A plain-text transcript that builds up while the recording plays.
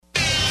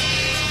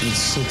It's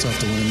so tough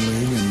to win in the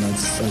league, and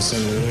I said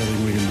it earlier, I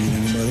think we can beat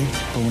anybody.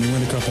 But when you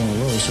win a couple in a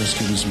row, it starts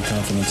giving you some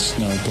confidence.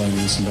 Now we're playing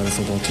against some better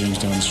football teams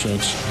down the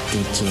stretch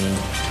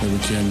that we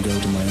can go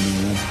to Miami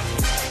and win.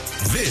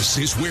 This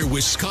is where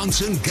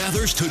Wisconsin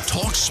gathers to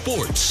talk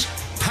sports.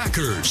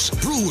 Packers,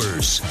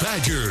 Brewers,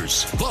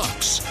 Badgers,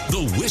 Bucks.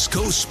 The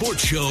Wisco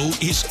Sports Show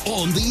is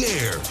on the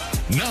air.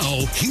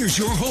 Now, here's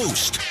your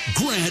host,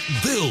 Grant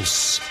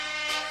Bilse.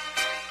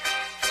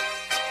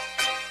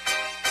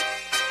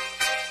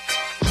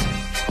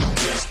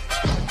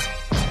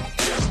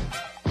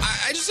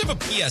 I just have a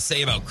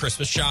PSA about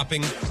Christmas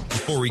shopping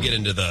before we get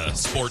into the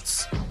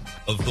sports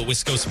of the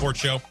Wisco Sports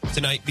Show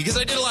tonight, because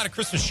I did a lot of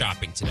Christmas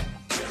shopping today.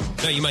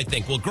 Now, you might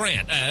think, well,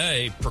 Grant,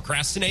 I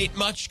procrastinate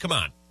much? Come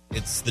on.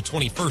 It's the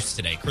 21st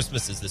today.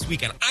 Christmas is this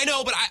weekend. I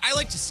know, but I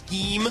like to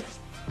scheme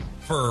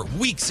for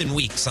weeks and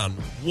weeks on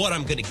what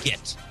I'm going to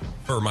get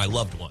for my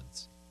loved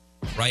ones,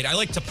 right? I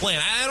like to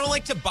plan. I don't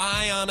like to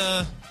buy on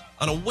a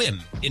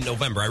whim in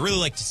November. I really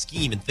like to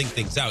scheme and think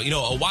things out. You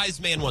know, a wise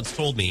man once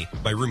told me,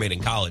 my roommate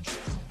in college,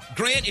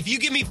 Grant, if you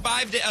give me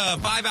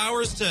 5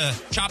 hours to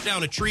chop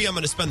down a tree, I'm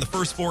going to spend the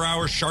first 4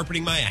 hours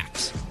sharpening my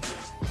axe.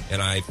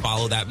 And I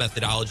follow that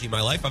methodology in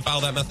my life. I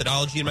follow that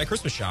methodology in my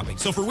Christmas shopping.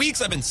 So for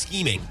weeks, I've been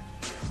scheming.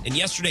 And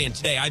yesterday and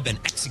today, I've been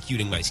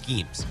executing my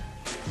schemes.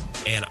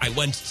 And I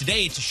went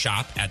today to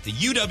shop at the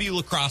UW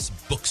Lacrosse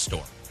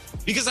bookstore,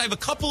 because I have a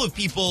couple of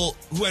people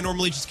who I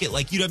normally just get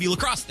like UW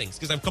Lacrosse things,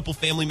 because I have a couple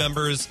family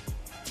members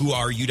who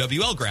are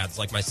UWL grads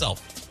like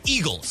myself,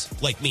 Eagles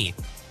like me.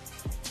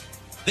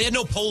 They had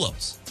no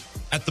polos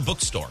at the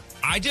bookstore.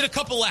 I did a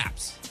couple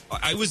laps.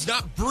 I was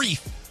not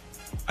brief.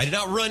 I did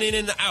not run in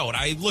and out.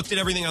 I looked at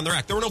everything on the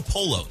rack. There were no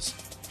polos.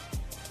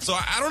 So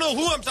I don't know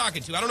who I'm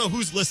talking to. I don't know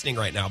who's listening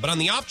right now. But on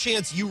the off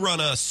chance you run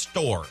a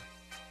store,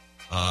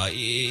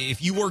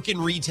 if you work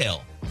in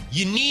retail,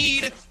 you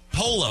need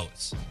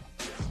polos.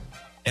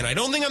 And I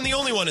don't think I'm the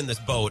only one in this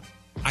boat.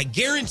 I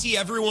guarantee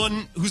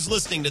everyone who's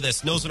listening to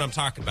this knows what I'm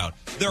talking about.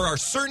 There are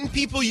certain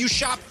people you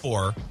shop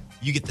for.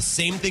 You get the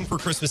same thing for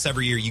Christmas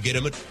every year. You get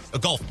them a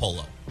golf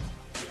polo.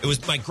 It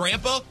was my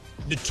grandpa,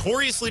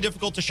 notoriously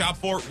difficult to shop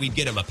for. We'd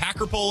get him a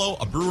Packer polo,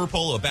 a Brewer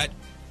polo, a bet.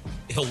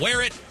 He'll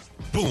wear it.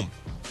 Boom.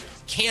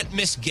 Can't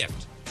miss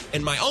gift.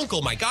 And my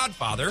uncle, my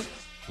godfather,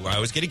 who I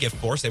always get a gift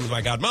for, same as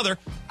my godmother,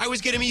 I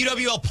always get him a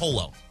UWL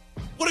polo.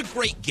 What a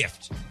great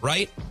gift,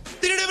 right?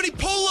 They didn't have any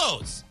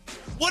polos.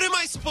 What am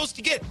I supposed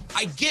to get?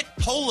 I get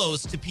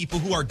polos to people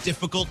who are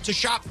difficult to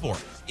shop for.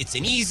 It's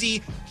an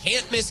easy,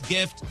 can't miss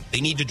gift.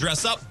 They need to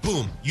dress up.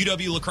 Boom.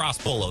 UW Lacrosse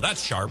polo.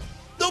 That's sharp.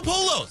 No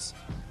polos.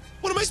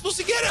 What am I supposed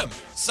to get him?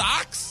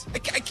 Socks? I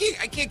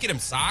can't get him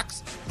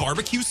socks.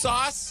 Barbecue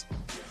sauce?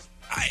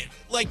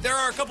 There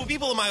are a couple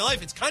people in my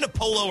life, it's kind of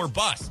polo or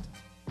bust.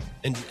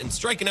 And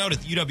striking out at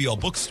the UWL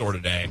bookstore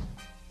today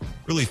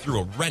really threw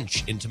a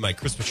wrench into my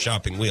Christmas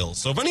shopping wheels.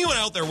 So if anyone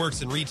out there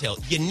works in retail,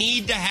 you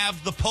need to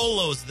have the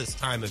polos this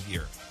time of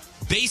year.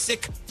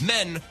 Basic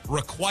men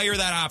require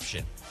that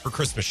option for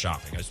Christmas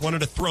shopping. I just wanted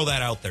to throw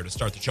that out there to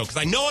start the show, because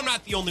I know I'm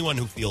not the only one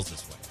who feels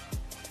this way.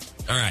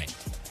 All right.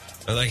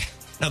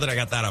 Now that I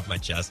got that off my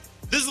chest,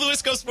 this is the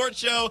Wisco Sports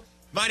Show.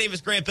 My name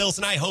is Grant Bilse,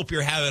 and I hope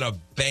you're having a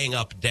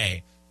bang-up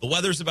day. The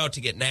weather's about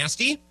to get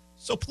nasty,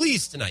 so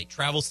please tonight,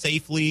 travel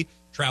safely,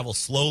 travel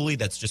slowly.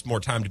 That's just more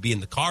time to be in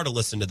the car to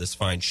listen to this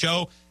fine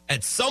show.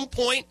 At some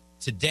point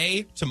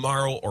today,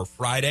 tomorrow, or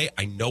Friday,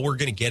 I know we're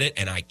going to get it,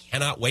 and I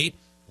cannot wait.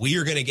 We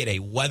are going to get a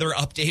weather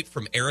update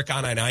from Eric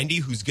on I-90,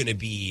 who's going to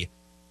be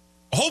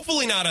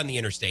hopefully not on the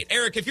interstate.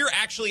 Eric, if you're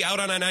actually out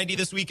on I-90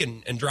 this week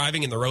and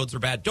driving and the roads are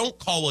bad, don't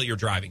call while you're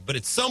driving. But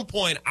at some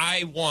point,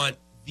 I want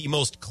the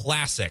most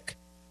classic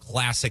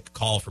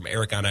call from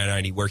Eric on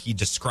I-90 where he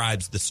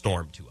describes the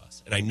storm to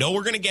us. And I know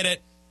we're going to get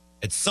it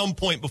at some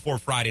point before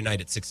Friday night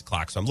at 6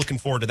 o'clock. So I'm looking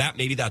forward to that.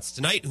 Maybe that's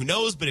tonight. Who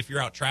knows? But if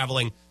you're out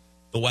traveling,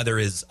 the weather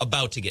is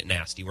about to get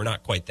nasty. We're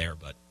not quite there,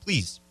 but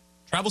please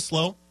travel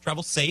slow,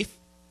 travel safe.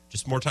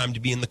 Just more time to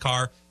be in the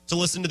car to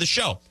listen to the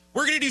show.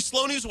 We're going to do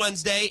Slow News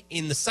Wednesday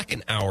in the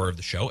second hour of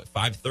the show at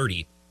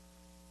 5:30.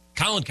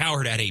 Colin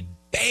Cowherd had a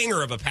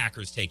banger of a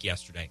Packers take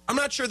yesterday. I'm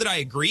not sure that I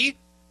agree,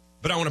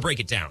 but I want to break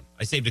it down.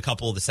 I saved a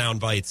couple of the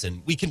sound bites,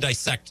 and we can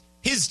dissect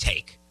his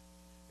take.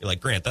 You're like,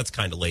 Grant, that's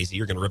kind of lazy.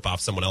 You're going to rip off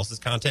someone else's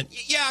content?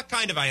 Yeah,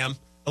 kind of I am.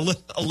 A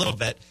little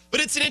bit.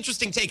 But it's an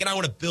interesting take, and I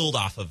want to build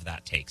off of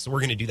that take. So we're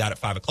going to do that at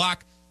 5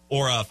 o'clock,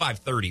 or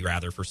 5:30,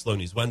 rather, for Slow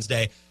News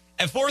Wednesday.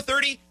 At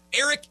 4:30,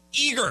 Eric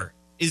Eager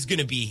is going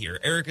to be here.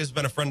 Eric has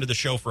been a friend of the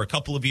show for a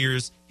couple of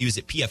years. He was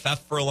at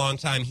PFF for a long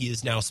time. He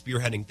is now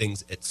spearheading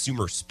things at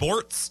Sumer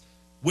Sports,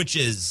 which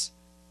is,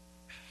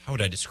 how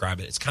would I describe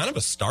it? It's kind of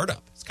a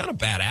startup. It's kind of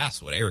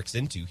badass what Eric's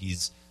into.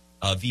 He's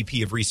a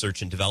VP of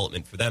Research and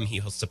Development for them. He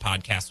hosts a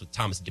podcast with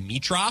Thomas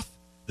Dimitroff,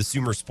 the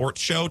Sumer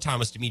Sports Show.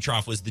 Thomas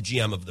Dimitroff was the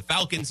GM of the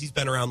Falcons. He's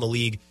been around the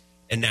league,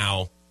 and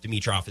now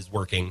Dimitroff is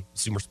working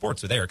Sumer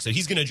Sports with Eric. So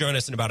he's going to join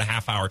us in about a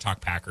half hour,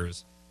 talk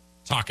Packers,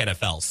 talk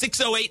NFL.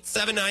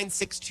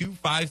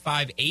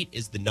 608-796-2558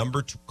 is the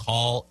number to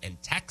call and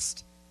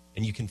text,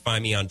 and you can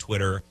find me on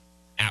Twitter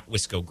at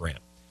Wisco Grant.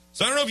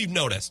 So I don't know if you've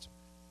noticed,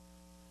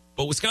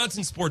 But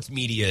Wisconsin sports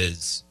media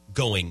is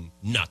going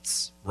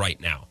nuts right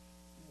now.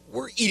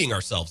 We're eating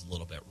ourselves a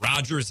little bit.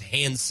 Rogers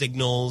hand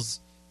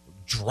signals,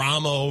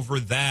 drama over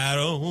that.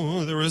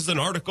 Oh, there was an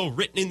article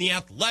written in The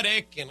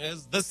Athletic, and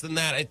is this and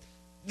that.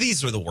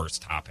 These are the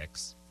worst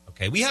topics.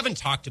 Okay, we haven't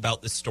talked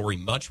about this story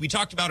much. We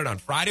talked about it on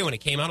Friday when it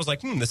came out. I was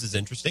like, this is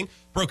interesting.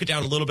 Broke it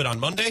down a little bit on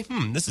Monday.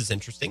 This is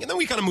interesting. And then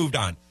we kind of moved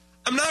on.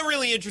 I'm not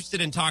really interested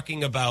in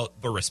talking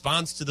about the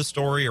response to the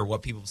story or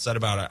what people said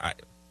about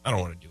it. I don't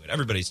want to do it.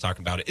 Everybody's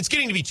talking about it. It's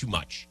getting to be too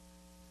much.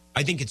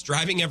 I think it's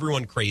driving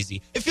everyone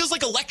crazy. It feels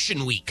like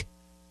election week.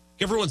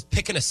 Everyone's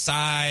picking a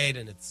side,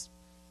 and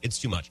it's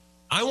too much.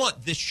 I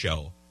want this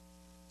show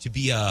to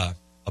be a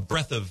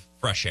breath of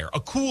fresh air, a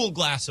cool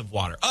glass of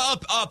water,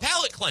 a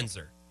palate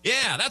cleanser.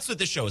 Yeah, that's what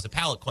this show is, a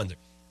palate cleanser.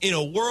 In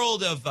a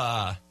world of,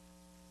 how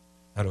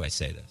do I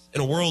say this? In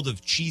a world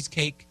of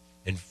cheesecake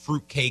and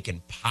fruitcake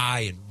and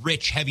pie and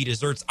rich, heavy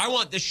desserts, I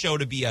want this show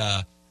to be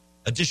a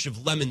dish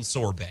of lemon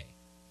sorbet.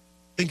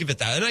 Think of it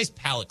that, a nice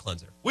palate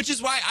cleanser, which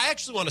is why I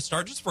actually want to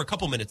start just for a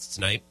couple minutes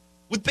tonight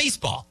with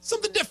baseball,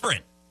 something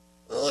different.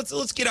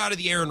 Let's get out of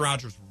the Aaron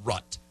Rodgers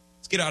rut.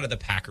 Let's get out of the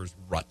Packers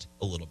rut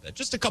a little bit.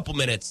 Just a couple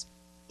minutes.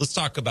 Let's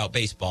talk about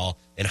baseball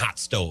and hot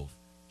stove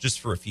just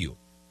for a few.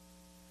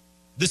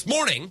 This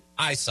morning,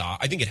 I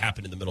think it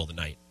happened in the middle of the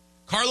night,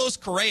 Carlos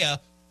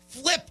Correa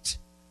flipped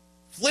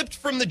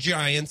from the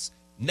Giants,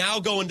 now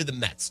going to the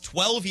Mets.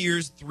 12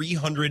 years,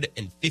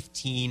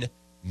 $315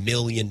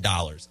 million.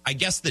 I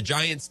guess the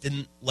Giants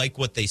didn't like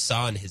what they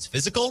saw in his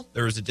physical.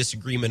 There was a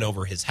disagreement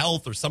over his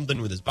health or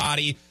something with his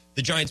body.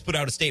 The Giants put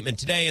out a statement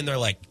today, and they're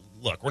like,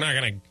 look, we're not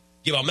going to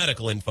give out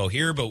medical info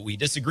here, but we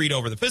disagreed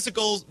over the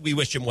physicals. We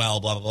wish him well,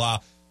 blah, blah, blah.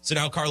 So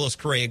now Carlos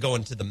Correa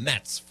going to the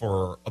Mets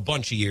for a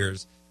bunch of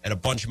years and a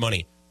bunch of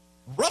money.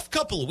 Rough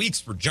couple of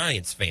weeks for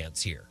Giants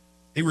fans here.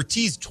 They were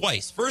teased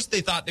twice. First, they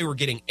thought they were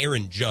getting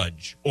Aaron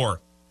Judge, or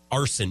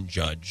Arson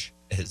Judge,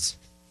 as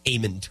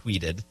Heyman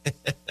tweeted.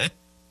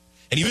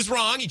 And he was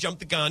wrong. He jumped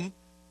the gun.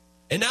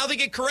 And now they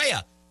get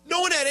Correa.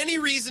 No one had any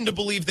reason to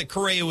believe that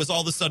Correa was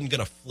all of a sudden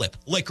going to flip,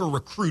 like a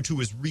recruit who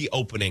was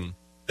reopening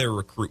their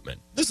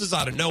recruitment. This is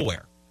out of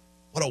nowhere.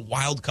 What a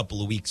wild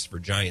couple of weeks for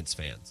Giants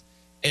fans.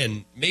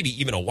 And maybe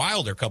even a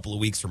wilder couple of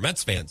weeks for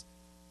Mets fans.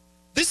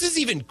 This is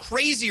even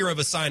crazier of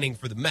a signing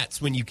for the Mets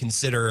when you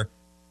consider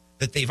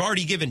that they've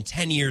already given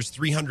 10 years,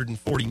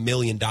 $340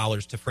 million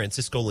to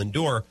Francisco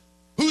Lindor,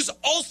 who's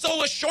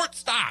also a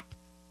shortstop.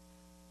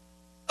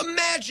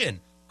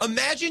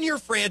 Imagine your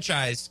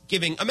franchise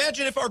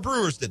imagine if our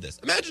Brewers did this.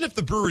 Imagine if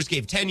the Brewers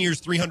gave 10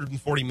 years,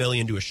 $340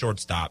 million to a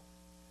shortstop.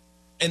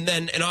 And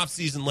then an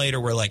offseason later,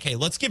 we're like, hey,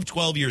 let's give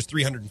 12 years,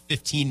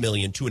 $315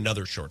 million to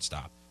another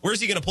shortstop.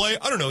 Where's he going to play?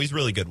 I don't know. He's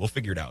really good. We'll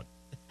figure it out.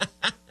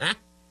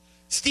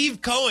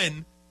 Steve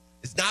Cohen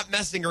is not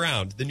messing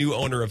around, the new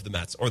owner of the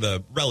Mets, or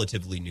the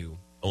relatively new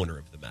owner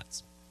of the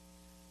Mets.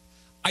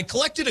 I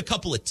collected a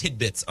couple of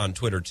tidbits on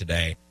Twitter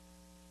today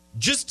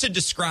just to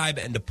describe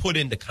and to put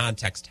into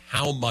context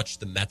how much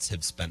the Mets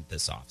have spent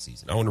this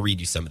offseason. I want to read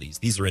you some of these.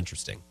 These are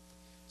interesting.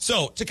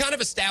 So, to kind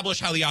of establish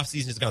how the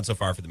offseason has gone so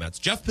far for the Mets,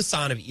 Jeff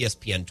Passan of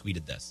ESPN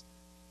tweeted this.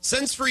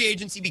 Since free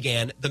agency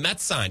began, the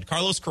Mets signed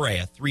Carlos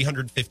Correa,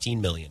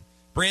 $315 million.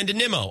 Brandon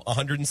Nimmo,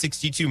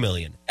 $162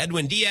 million.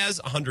 Edwin Diaz,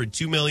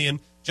 $102 million.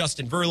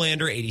 Justin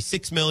Verlander,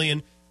 $86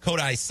 million.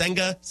 Kodai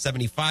Senga,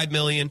 $75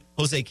 million.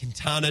 Jose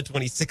Quintana,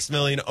 $26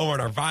 million. Omar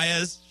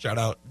Narvaez, shout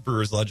out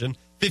Brewers legend,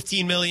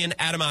 $15 million.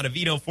 Adam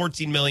Ottavino,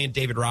 $14 million.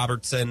 David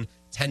Robertson,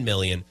 $10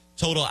 million.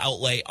 Total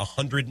outlay,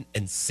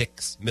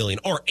 $106 million,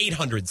 or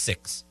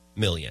 $806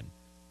 million.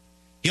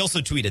 He also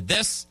tweeted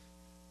this.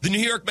 The New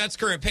York Mets'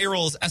 current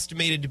payroll is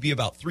estimated to be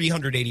about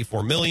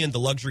 $384 million. The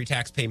luxury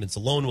tax payments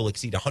alone will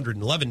exceed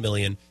 $111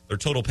 million. Their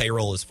total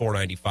payroll is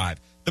 $495.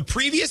 The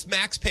previous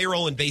max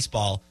payroll in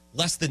baseball,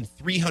 less than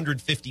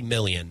 $350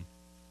 million.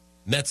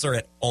 Mets are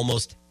at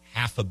almost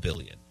 $500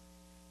 million.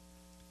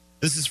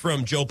 This is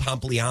from Joe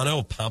Pompliano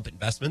of Pomp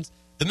Investments.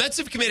 The Mets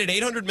have committed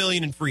 $800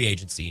 million in free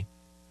agency.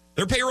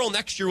 Their payroll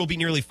next year will be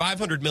nearly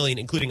 $500 million,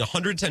 including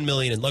 $110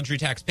 million in luxury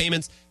tax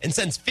payments. And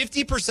since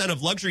 50%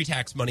 of luxury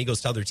tax money goes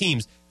to other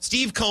teams,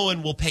 Steve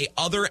Cohen will pay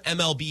other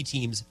MLB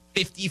teams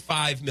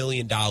 $55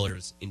 million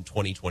in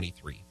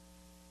 2023.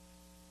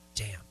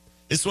 Damn.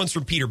 This one's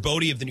from Peter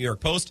Bodie of the New York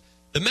Post.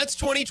 The Mets'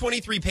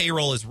 2023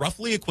 payroll is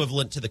roughly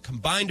equivalent to the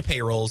combined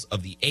payrolls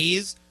of the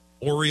A's,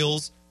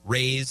 Orioles,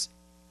 Rays,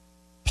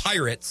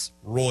 Pirates,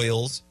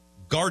 Royals,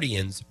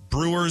 Guardians,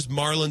 Brewers,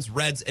 Marlins,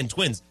 Reds, and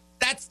Twins.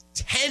 That's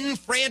 10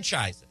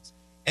 franchises.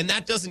 And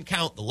that doesn't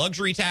count the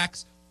luxury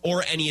tax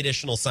or any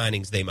additional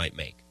signings they might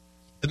make.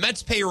 The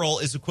Mets' payroll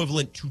is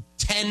equivalent to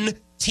 10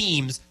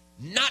 teams,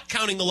 not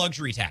counting the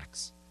luxury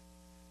tax.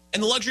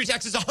 And the luxury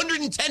tax is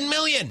 $110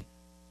 million.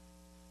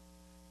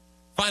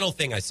 Final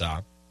thing I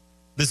saw.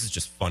 This is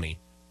just funny.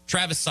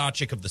 Travis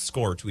Sawchik of The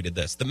Score tweeted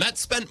this. The Mets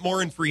spent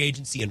more in free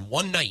agency in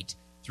one night,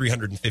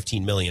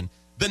 $315 million,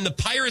 than the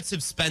Pirates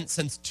have spent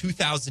since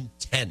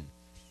 2010.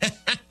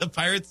 The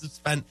Pirates have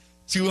spent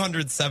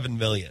 $207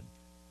 million.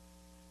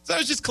 So I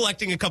was just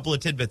collecting a couple of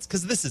tidbits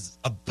because this is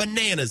a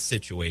bananas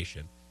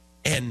situation.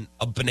 and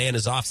a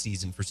bananas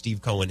offseason for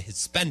Steve Cohen, his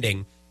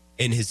spending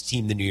in his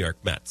team, the New York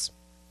Mets.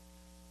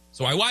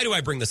 So why do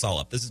I bring this all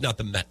up? This is not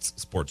the Mets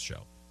sports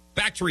show.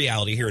 Back to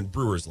reality here in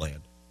Brewers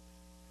land.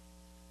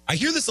 I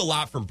hear this a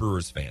lot from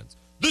Brewers fans.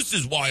 This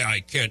is why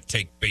I can't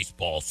take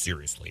baseball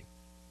seriously.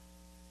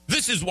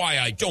 This is why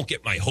I don't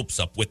get my hopes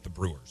up with the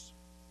Brewers.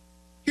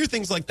 Hear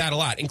things like that a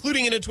lot,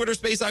 including in a Twitter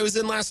space I was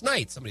in last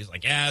night. Somebody's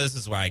like, yeah, this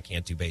is why I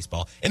can't do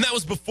baseball. And that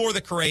was before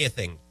the Correa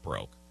thing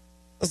broke.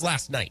 That was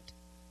last night.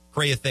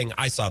 Correa thing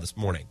I saw this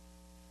morning.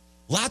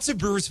 Lots of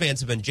Brewers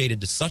fans have been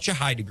jaded to such a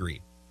high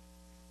degree.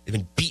 They've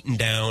been beaten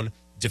down,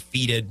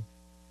 defeated.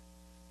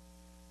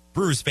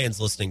 Brewers fans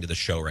listening to the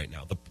show right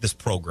now, this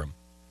program,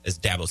 as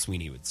Dabo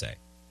Sweeney would say.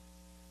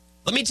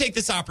 Let me take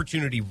this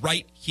opportunity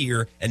right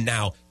here and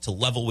now to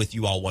level with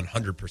you all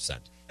 100%.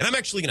 And I'm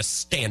actually going to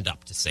stand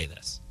up to say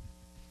this.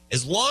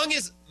 As long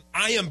as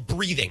I am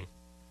breathing,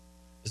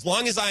 as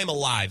long as I am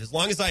alive, as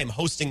long as I am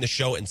hosting the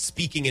show and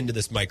speaking into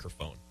this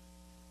microphone,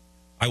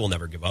 I will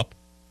never give up.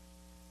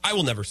 I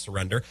will never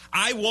surrender.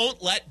 I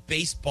won't let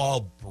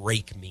baseball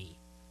break me.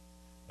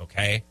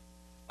 Okay?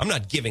 I'm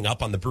not giving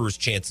up on the Brewers'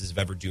 chances of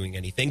ever doing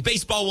anything.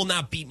 Baseball will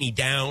not beat me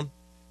down.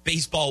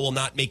 Baseball will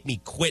not make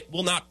me quit,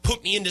 will not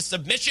put me into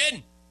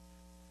submission.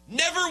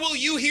 Never will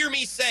you hear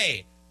me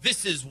say,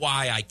 this is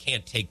why I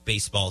can't take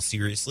baseball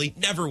seriously.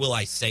 Never will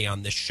I say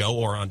on this show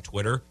or on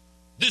Twitter,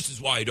 this is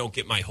why I don't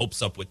get my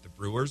hopes up with the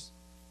Brewers.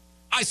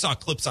 I saw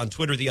clips on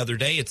Twitter the other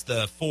day. It's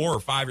the 4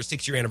 or 5 or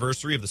 6 year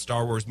anniversary of the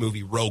Star Wars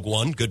movie Rogue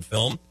One. Good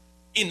film.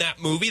 In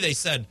that movie, they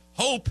said,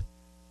 hope.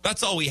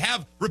 That's all we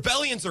have.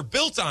 Rebellions are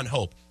built on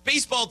hope.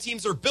 Baseball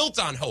teams are built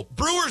on hope.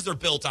 Brewers are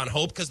built on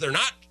hope because they're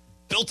not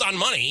built on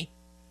money.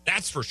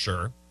 That's for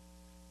sure.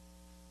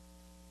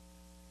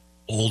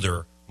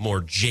 Older, more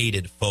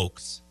jaded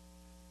folks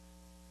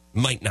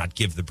might not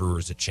give the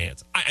Brewers a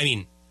chance. I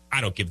mean,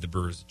 I don't give the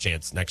Brewers a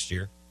chance next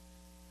year.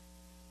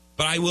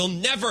 But I will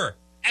never,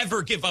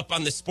 ever give up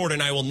on this sport,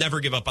 and I will never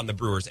give up on the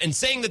Brewers. And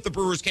saying that the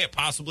Brewers can't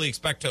possibly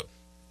expect to...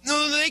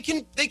 No, they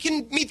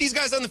can meet these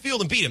guys on the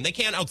field and beat them. They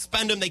can't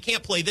outspend them. They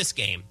can't play this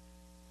game.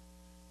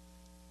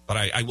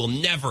 But I will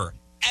never,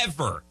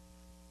 ever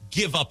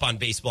give up on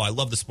baseball. I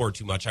love the sport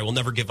too much. I will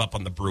never give up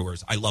on the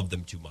Brewers. I love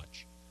them too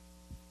much.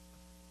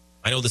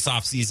 I know this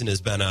offseason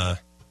has been a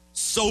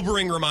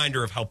sobering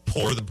reminder of how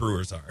poor the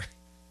Brewers are.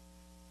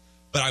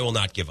 But I will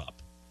not give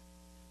up.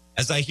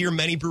 As I hear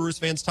many Brewers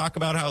fans talk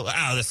about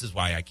how, this is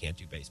why I can't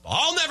do baseball.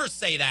 I'll never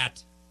say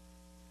that.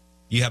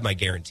 You have my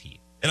guarantee.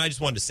 And I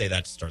just wanted to say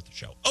that to start the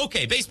show.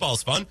 Okay, baseball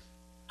is fun.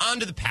 On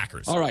to the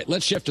Packers. All right,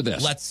 let's shift to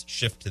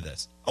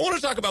this. I want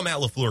to talk about Matt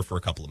LaFleur for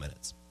a couple of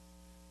minutes.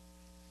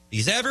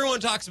 Because everyone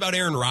talks about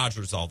Aaron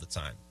Rodgers all the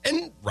time.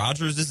 And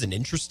Rodgers is an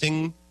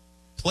interesting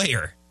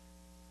player.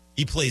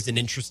 He plays an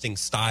interesting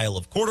style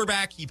of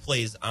quarterback. He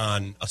plays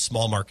on a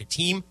small market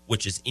team,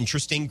 which is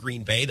interesting.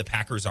 Green Bay, the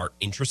Packers are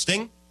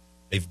interesting.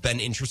 They've been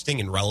interesting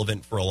and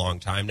relevant for a long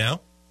time now.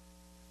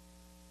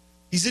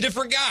 He's a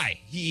different guy.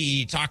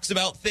 He talks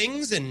about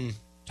things and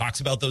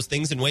talks about those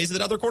things in ways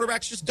that other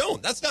quarterbacks just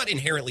don't. That's not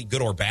inherently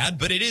good or bad,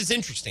 but it is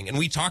interesting. And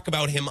we talk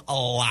about him a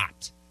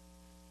lot.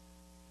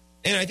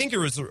 And I think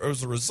as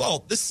a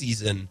result, this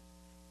season,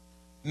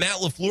 Matt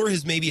LaFleur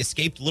has maybe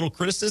escaped a little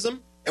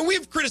criticism. And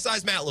we've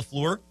criticized Matt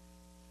LaFleur.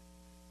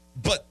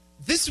 But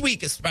this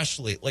week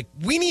especially,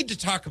 we need to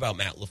talk about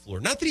Matt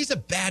LaFleur. Not that he's a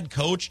bad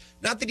coach.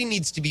 Not that he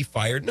needs to be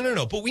fired.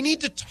 No. But we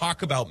need to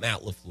talk about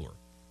Matt LaFleur.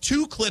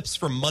 2 clips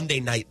from Monday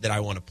night that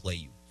I want to play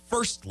you.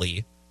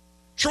 Firstly,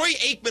 Troy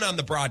Aikman on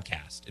the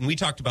broadcast. And we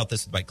talked about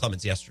this with Mike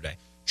Clemens yesterday.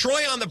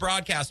 Troy on the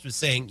broadcast was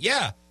saying,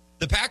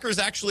 the Packers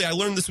actually, I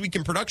learned this week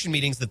in production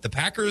meetings that the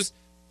Packers,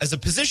 as a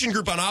position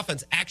group on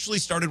offense, actually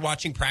started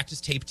watching practice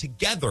tape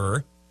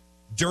together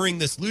during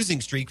this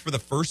losing streak for the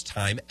first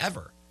time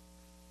ever.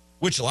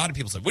 Which a lot of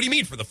people said, what do you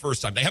mean for the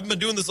first time? They haven't been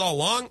doing this all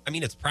along? I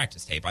mean, it's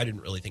practice tape. I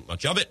didn't really think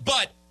much of it.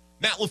 But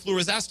Matt LaFleur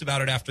was asked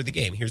about it after the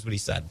game. Here's what he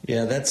said.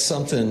 Yeah, that's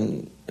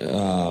something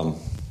that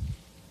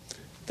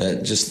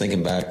just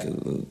thinking back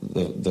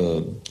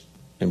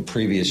in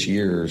previous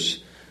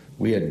years,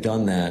 we had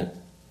done that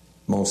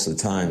most of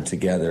the time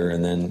together.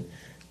 And then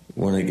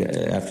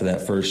after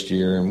that first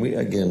year, and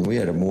we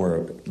had a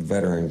more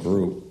veteran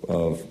group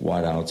of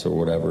wideouts or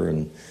whatever,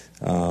 and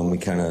we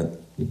kind of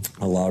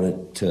allowed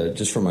it to,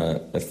 just from an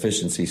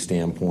efficiency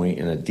standpoint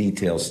and a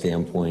detail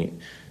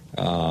standpoint,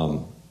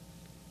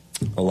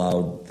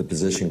 allowed the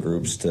position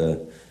groups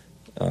to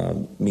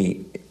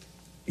meet,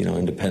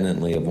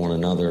 independently of one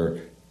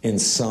another in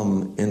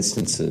some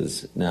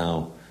instances.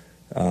 Now,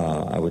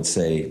 I would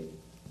say,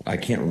 I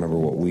can't remember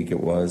what week it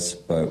was,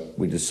 but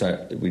we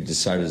decided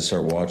to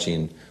start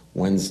watching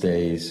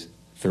Wednesdays,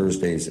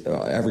 Thursdays,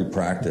 every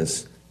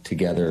practice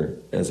together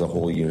as a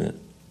whole unit.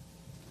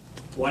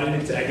 Why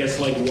did it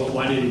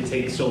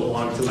take so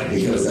long to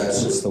Because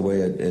that's just the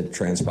way it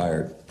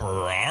transpired.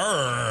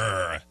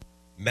 Matt,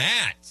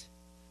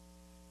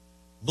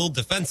 a little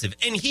defensive,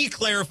 and he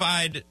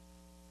clarified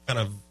kind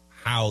of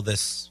how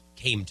this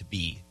came to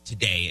be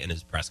today in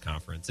his press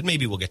conference, and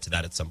maybe we'll get to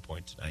that at some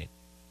point tonight.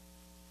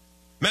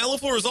 Matt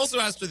LaFleur was also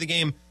asked after the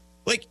game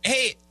Like,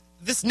 hey,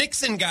 this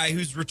Nixon guy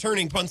who's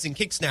returning punts and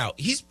kicks now,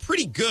 he's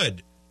pretty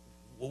good.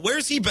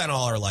 Where's he been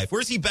all our life?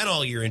 Where's he been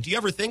all year? And do you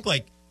ever think,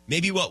 like,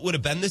 maybe what would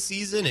have been this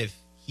season if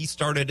he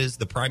started as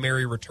the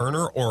primary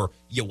returner, or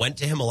you went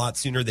to him a lot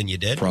sooner than you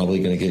did? Probably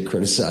going to get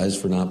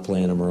criticized for not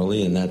playing him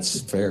early, and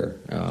that's fair.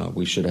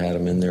 We should have had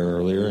him in there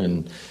earlier,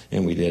 and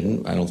we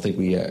didn't. I don't think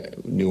we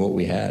knew what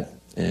we had.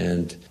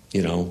 And,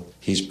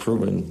 he's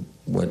proven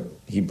what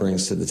he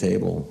brings to the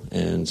table.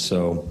 And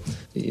so,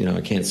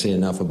 I can't say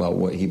enough about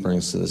what he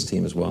brings to this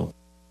team as well.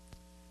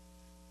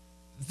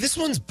 This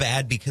one's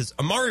bad because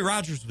Amari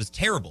Rodgers was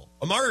terrible.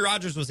 Amari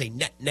Rodgers was a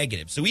net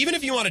negative. So even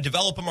if you want to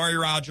develop Amari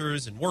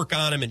Rodgers and work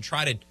on him and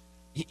try to,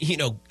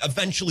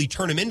 eventually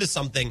turn him into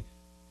something,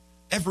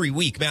 every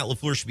week Matt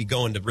LaFleur should be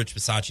going to Rich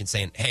Bisaccia and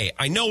saying, hey,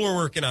 I know we're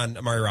working on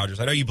Amari Rodgers.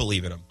 I know you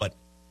believe in him, but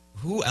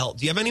who else?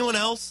 Do you have anyone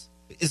else?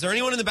 Is there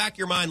anyone in the back of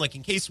your mind, like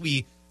in case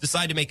we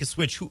decide to make a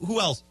switch, who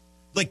else?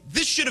 Like,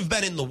 this should have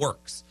been in the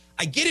works.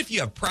 I get if you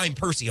have prime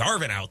Percy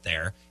Harvin out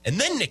there and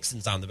then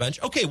Nixon's on the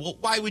bench. Okay, well,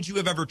 why would you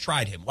have ever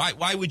tried him?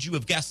 Why would you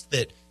have guessed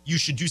that you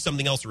should do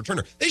something else,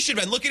 returner? They should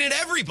have been looking at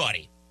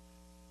everybody.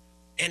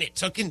 And it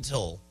took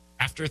until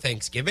after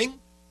Thanksgiving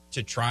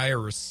to try a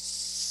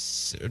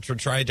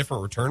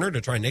different returner, to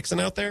try Nixon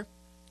out there.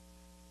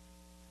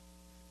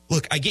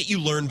 Look, I get you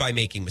learn by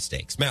making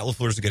mistakes. Matt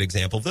LaFleur's a good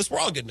example of this. We're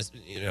all good,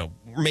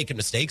 we're making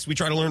mistakes. We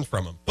try to learn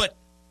from them. But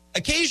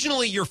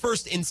occasionally, your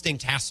first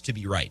instinct has to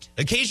be right.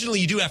 Occasionally,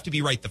 you do have to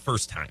be right the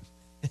first time.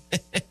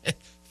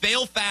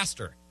 Fail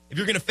faster. If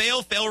you're going to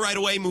fail right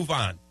away, move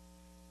on.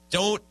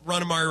 Don't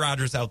run Amari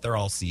Rodgers out there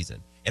all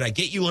season. And I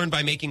get you learn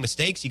by making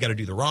mistakes. You got to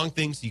do the wrong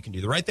thing so you can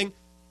do the right thing.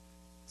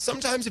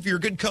 Sometimes if you're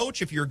a good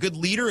coach, if you're a good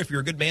leader, if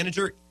you're a good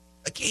manager,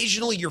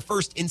 occasionally your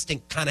first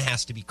instinct kind of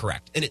has to be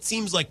correct. And it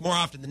seems like more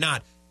often than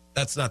not,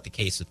 that's not the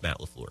case with Matt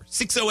LaFleur.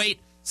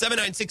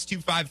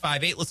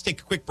 608-796-2558. Let's take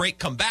a quick break.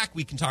 Come back.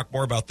 We can talk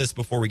more about this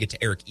before we get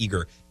to Eric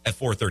Eager at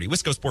 4:30.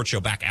 Wisco Sports Show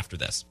back after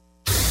this.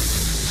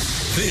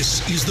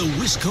 This is the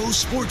Wisco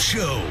Sports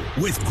Show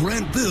with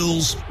Grant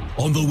Bills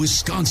on the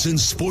Wisconsin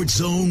Sports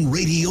Zone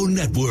Radio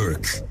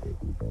Network.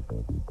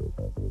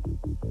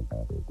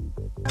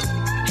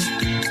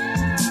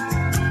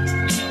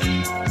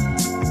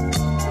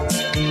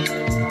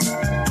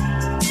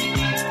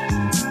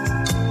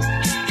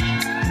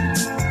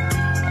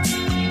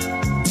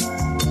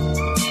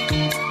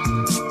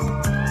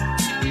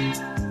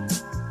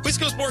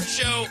 Sports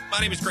Show. My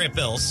name is Grant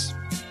Bills.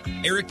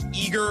 Eric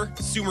Eager,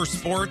 Sumer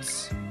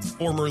Sports,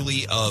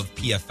 formerly of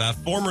PFF,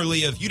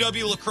 formerly of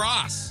UW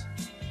Lacrosse.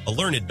 A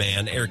learned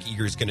man. Eric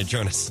Eager is going to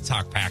join us to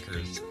talk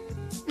Packers.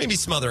 Maybe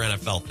some other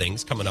NFL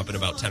things coming up in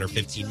about 10 or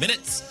 15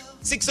 minutes.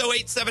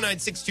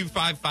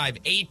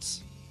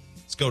 608-796-2558.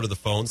 Let's go to the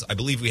phones. I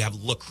believe we have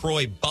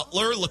LaCroix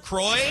Butler.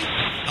 LaCroix,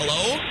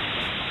 hello.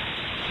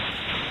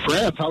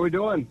 Grant, how are we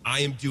doing? I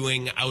am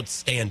doing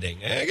outstanding.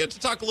 I get to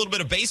talk a little bit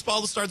of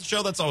baseball to start the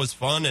show. That's always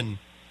fun. And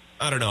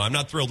I don't know. I'm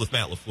not thrilled with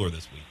Matt LaFleur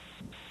this week.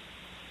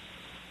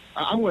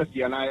 I'm with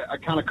you, and I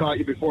kind of caught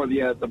you before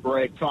the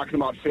break talking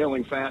about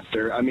failing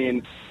faster. I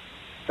mean,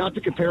 not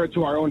to compare it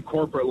to our own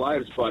corporate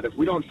lives, but if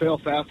we don't fail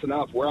fast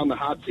enough, we're on the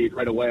hot seat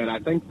right away. And I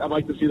think I'd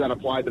like to see that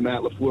applied to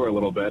Matt LaFleur a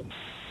little bit.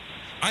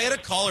 I had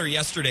a caller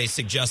yesterday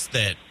suggest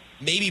that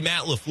maybe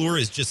Matt LaFleur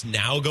is just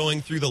now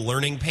going through the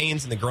learning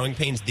pains and the growing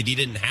pains that he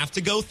didn't have to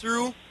go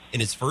through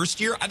in his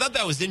first year. I thought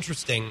that was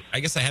interesting.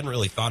 I guess I hadn't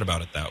really thought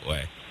about it that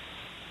way.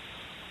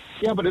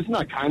 Yeah, but isn't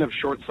that kind of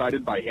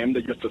short-sighted by him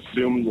to just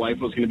assume life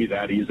was going to be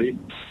that easy?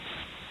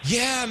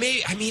 Yeah,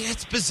 maybe. I mean,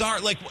 it's bizarre.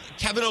 Like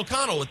Kevin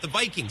O'Connell with the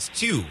Vikings,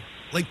 too.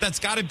 Like, that's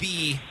got to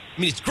be... I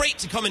mean, it's great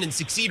to come in and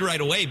succeed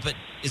right away, but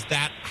is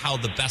that how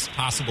the best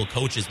possible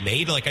coach is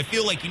made? Like, I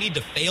feel like you need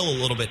to fail a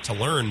little bit to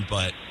learn,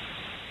 but...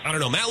 I don't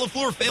know. Matt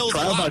LaFleur fails a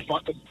lot.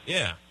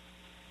 Yeah.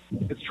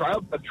 It's trial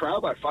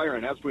by fire,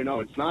 and as we know,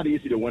 it's not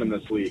easy to win in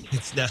this league.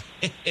 It's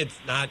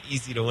not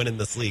easy to win in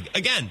this league.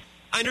 Again,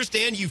 I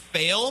understand you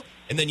fail,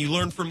 and then you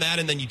learn from that,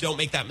 and then you don't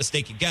make that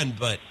mistake again,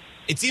 but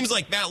it seems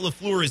like Matt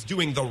LaFleur is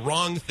doing the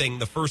wrong thing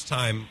the first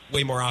time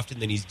way more often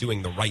than he's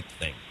doing the right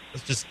thing.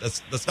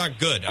 That's not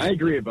good. I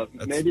agree, but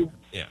maybe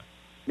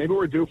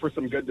we're due for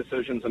some good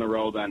decisions in a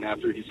row then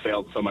after he's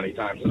failed so many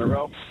times in a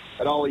row.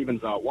 It all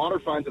evens out. Water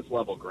finds its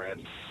level,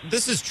 Grant.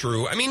 This is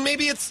true. I mean,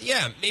 maybe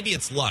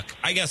it's luck.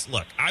 I guess,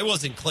 look, I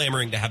wasn't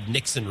clamoring to have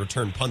Nixon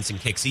return punts and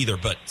kicks either,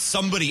 but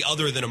somebody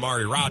other than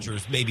Amari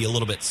Rodgers maybe a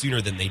little bit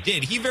sooner than they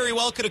did. He very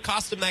well could have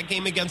cost him that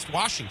game against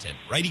Washington,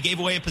 right? He gave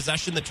away a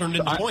possession that turned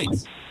into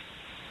points.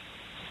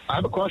 I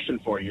have a question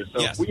for you.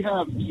 So yes. If we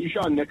have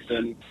Keyshawn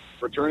Nixon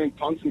returning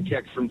punts and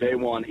kicks from day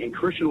one, and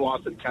Christian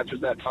Watson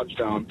catches that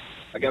touchdown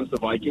against the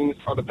Vikings,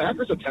 are the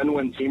Packers a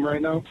 10-win team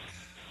right now?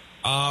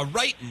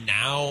 Right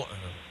now,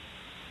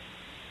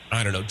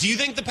 I don't know. Do you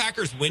think the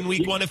Packers win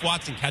week one if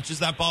Watson catches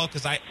that ball?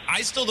 Because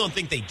I still don't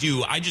think they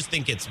do. I just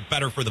think it's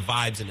better for the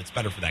vibes and it's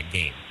better for that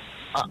game.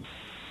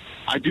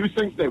 I do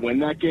think they win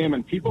that game,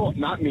 and people,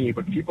 not me,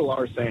 but people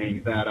are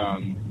saying that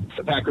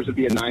the Packers would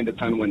be a 9 to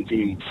 10 win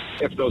team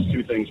if those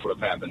two things would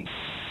have happened.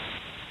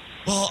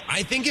 Well,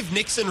 I think if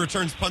Nixon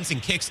returns punts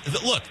and kicks,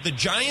 look, the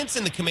Giants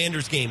and the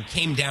Commanders game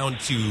came down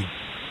to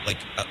like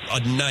a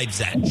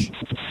knife's edge.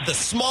 The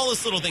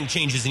smallest little thing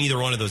changes in either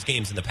one of those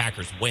games and the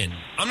Packers win.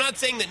 I'm not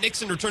saying that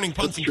Nixon returning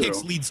punts and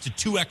kicks leads to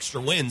 2 extra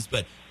wins,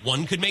 but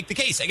one could make the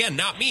case. Again,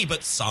 not me,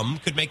 but some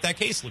could make that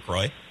case,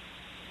 LaCroix.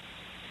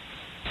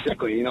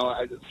 Exactly. You know,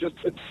 it's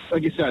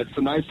like you said, it's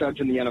a nice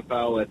edge in the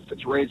NFL.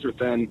 It's razor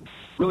thin.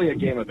 Really a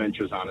game of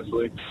inches,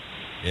 honestly.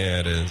 Yeah,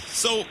 it is.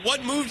 So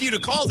what moved you to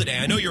call today?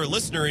 I know you're a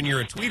listener and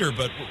you're a tweeter,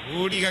 but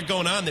what do you got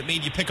going on that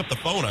made you pick up the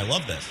phone? I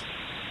love this.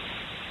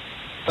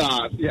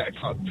 Yeah,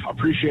 I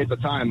appreciate the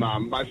time.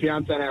 My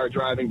fiance and I are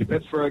driving to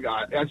Pittsburgh.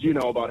 As you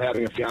know about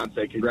having a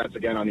fiance, congrats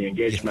again on the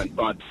engagement.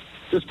 But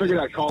just figured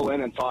I'd call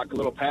in and talk a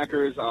little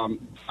Packers.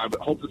 I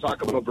hope to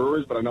talk a little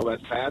Brewers, but I know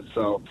that's past.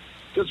 So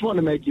just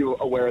wanted to make you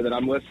aware that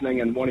I'm listening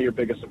and one of your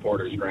biggest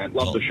supporters, Grant.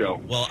 Love the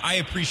show. Well, I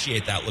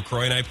appreciate that,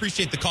 LaCroix, and I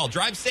appreciate the call.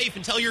 Drive safe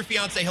and tell your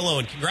fiance hello,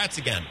 and congrats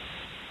again.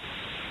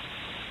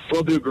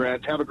 Will do,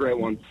 Grant. Have a great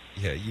one.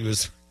 Yeah, you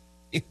as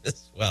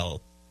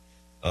well.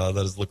 That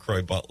is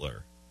LaCroix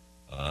Butler.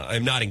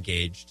 I'm not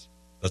engaged.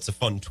 That's a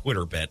fun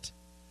Twitter bit.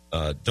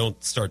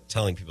 Don't start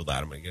telling people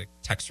that. I'm going to get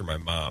a text from my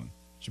mom.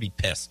 She'll be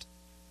pissed.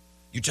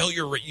 You tell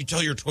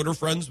your Twitter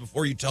friends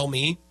before you tell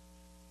me.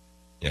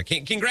 Yeah,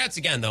 congrats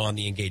again though on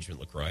the engagement,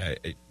 LaCroix.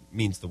 It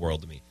means the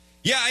world to me.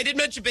 Yeah, I did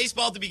mention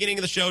baseball at the beginning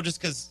of the show just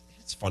because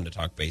it's fun to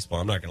talk baseball.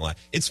 I'm not going to lie.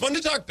 It's fun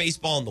to talk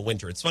baseball in the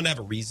winter. It's fun to have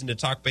a reason to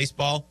talk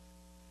baseball.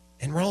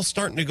 And we're all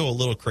starting to go a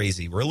little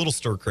crazy. We're a little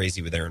stir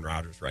crazy with Aaron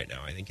Rodgers right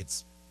now. I think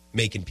it's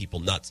making people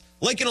nuts,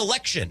 like an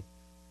election.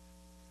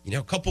 You know,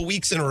 a couple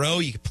weeks in a row,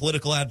 you get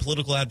political ad.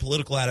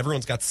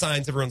 Everyone's got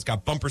signs. Everyone's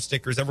got bumper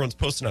stickers. Everyone's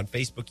posting on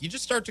Facebook. You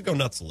just start to go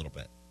nuts a little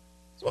bit.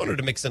 So I wanted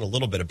to mix in a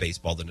little bit of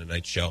baseball to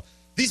tonight's show.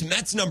 These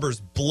Mets numbers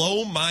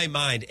blow my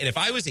mind. And if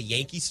I was a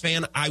Yankees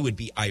fan, I would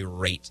be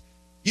irate.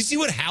 You see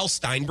what Hal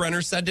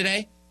Steinbrenner said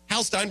today?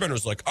 Hal Steinbrenner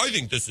was like, I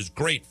think this is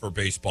great for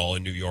baseball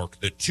in New York.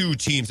 The 2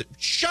 teams.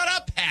 Shut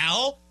up,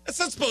 Hal. That's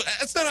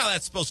not how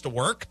that's supposed to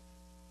work.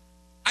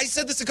 I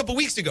said this a couple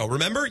weeks ago.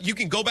 Remember? You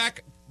can go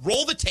back,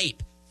 roll the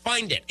tape.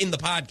 Find it in the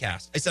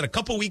podcast. I said a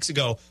couple weeks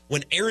ago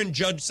when Aaron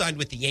Judge signed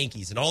with the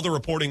Yankees and all the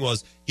reporting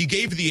was he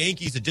gave the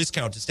Yankees a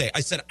discount to stay. I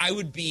said I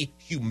would be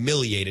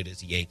humiliated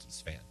as a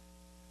Yankees fan.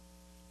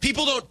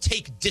 People don't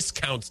take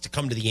discounts to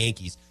come to the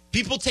Yankees.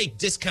 People take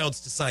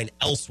discounts to sign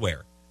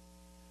elsewhere.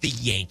 The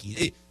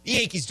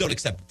Yankees don't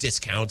accept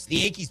discounts. The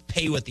Yankees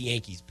pay what the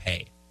Yankees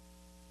pay.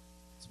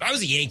 So if I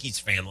was a Yankees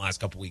fan the last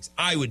couple weeks,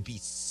 I would be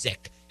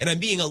sick. And I'm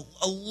being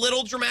a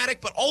little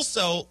dramatic, but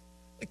also,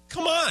 like,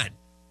 come on.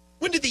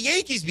 When did the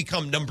Yankees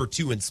become number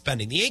 2 in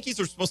spending? The Yankees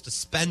are supposed to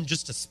spend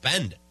just to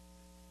spend.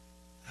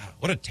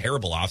 What a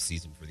terrible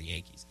offseason for the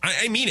Yankees.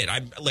 I mean it.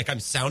 I'm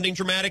sounding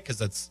dramatic because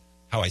that's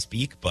how I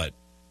speak, but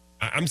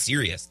I'm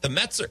serious. The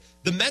Mets are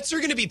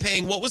going to be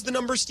paying. What was the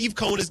number Steve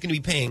Cohen is going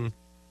to be paying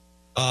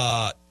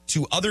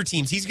to other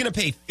teams? He's going to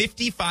pay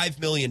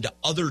 $55 million to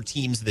other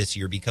teams this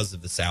year because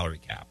of the salary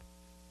cap.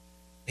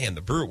 Man,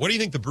 the Brewers. What do you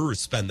think the Brewers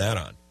spend that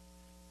on?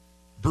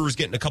 Brewers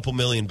getting a couple $1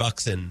 million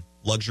in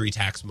luxury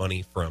tax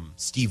money from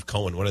Steve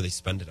Cohen. What do they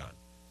spend it on?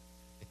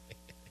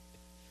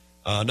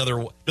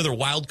 Another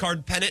wild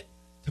card pennant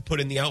to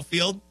put in the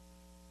outfield.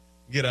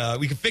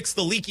 We could fix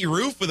the leaky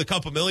roof with a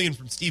couple $1 million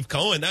from Steve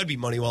Cohen. That would be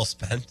money well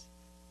spent.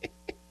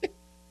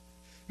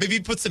 Maybe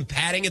put some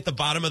padding at the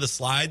bottom of the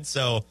slide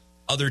so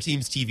other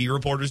teams' TV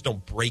reporters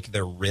don't break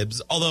their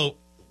ribs. Although,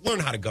 learn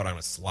how to go down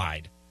a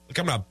slide. Look,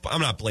 I'm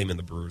not blaming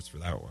the Brewers for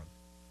that one.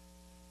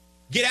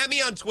 Get at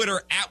me on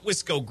Twitter, at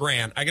Wisco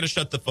Grant. I got to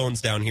shut the phones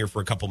down here for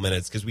a couple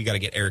minutes because we got to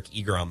get Eric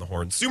Eager on the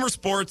horn. Sumer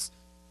Sports,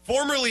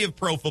 formerly of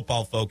Pro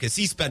Football Focus.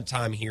 He spent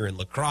time here in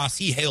La Crosse.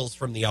 He hails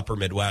from the upper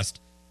Midwest.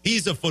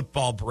 He's a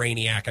football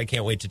brainiac. I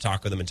can't wait to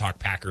talk with him and talk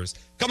Packers.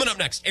 Coming up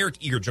next, Eric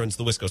Eager joins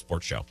the Wisco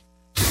Sports Show.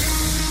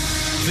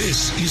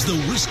 This is the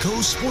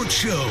Wisco Sports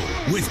Show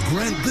with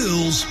Grant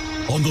Bills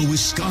on the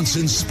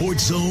Wisconsin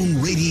Sports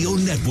Zone Radio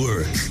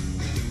Network.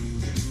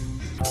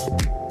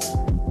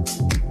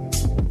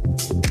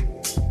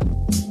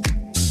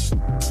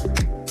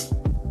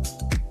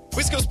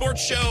 Wisco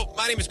Sports Show.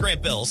 My name is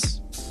Grant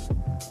Bills.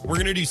 We're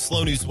going to do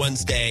Slow News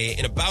Wednesday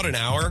in about an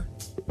hour.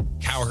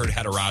 Cowherd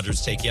had a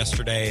Rodgers take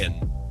yesterday,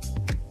 and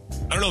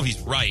I don't know if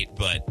he's right,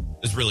 but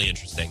it was really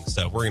interesting.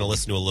 So we're going to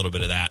listen to a little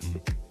bit of that and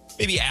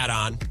maybe add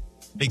on,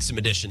 make some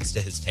additions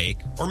to his take,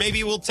 or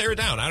maybe we'll tear it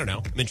down. I don't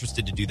know. I'm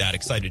interested to do that,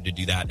 excited to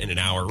do that in an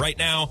hour. Right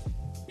now,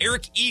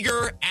 Eric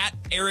Eager, at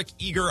Eric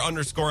Eager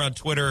 _ on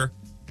Twitter.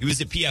 He was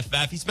at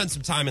PFF. He spent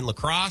some time in La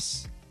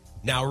Crosse.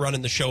 Now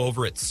running the show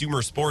over at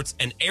Sumer Sports.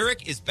 And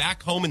Eric is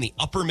back home in the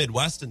upper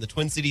Midwest in the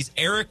Twin Cities.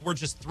 Eric, we're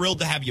just thrilled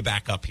to have you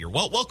back up here.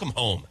 Well, welcome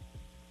home.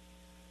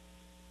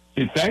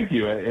 Thank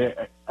you.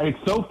 It's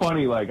so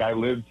funny. Like, I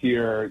lived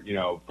here,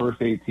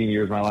 first 18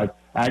 years of my life.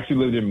 I actually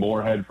lived in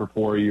Moorhead for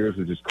 4 years,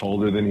 which is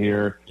colder than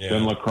here. Yeah.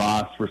 Then La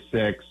Crosse for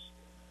 6.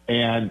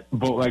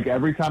 But like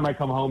every time I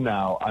come home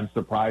now, I'm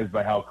surprised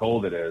by how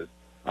cold it is.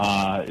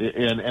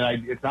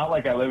 It's not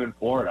like I live in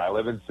Florida. I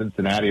live in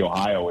Cincinnati,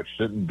 Ohio, which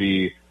shouldn't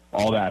be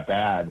all that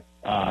bad.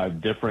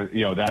 different,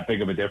 that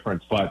big of a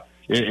difference. But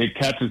it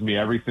catches me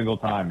every single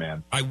time,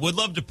 man. I would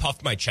love to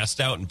puff my chest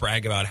out and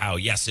brag about how,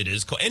 yes, it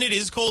is cold. And it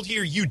is cold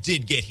here. You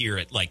did get here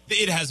at,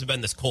 it hasn't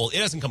been this cold. It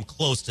hasn't come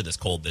close to this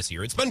cold this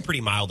year. It's been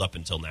pretty mild up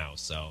until now.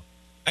 So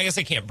I guess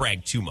I can't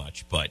brag too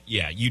much. But,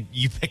 yeah,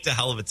 you picked a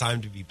hell of a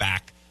time to be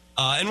back.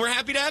 And we're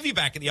happy to have you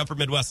back in the Upper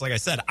Midwest, like I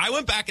said. I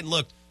went back and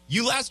looked.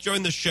 You last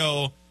joined the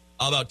show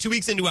about 2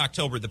 weeks into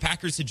October. The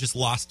Packers had just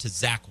lost to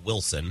Zach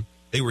Wilson.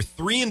 They were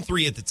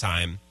 3-3 at the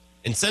time.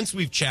 And since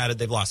we've chatted,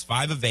 they've lost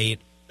 5 of 8.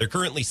 They're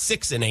currently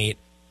 6-8,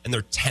 and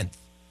they're 10th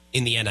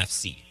in the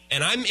NFC.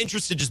 And I'm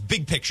interested, just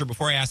big picture,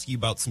 before I ask you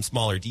about some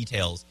smaller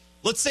details.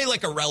 Let's say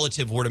like a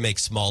relative were to make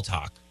small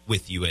talk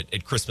with you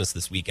at Christmas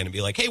this weekend and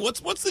be like, hey,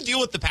 what's the deal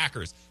with the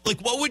Packers?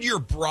 Like, what would your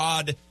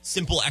broad,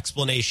 simple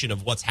explanation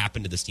of what's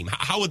happened to this team?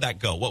 How would that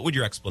go? What would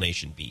your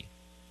explanation be?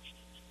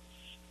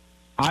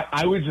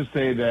 I would just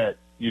say that,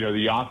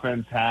 the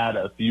offense had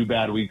a few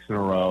bad weeks in a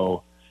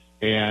row,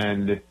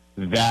 and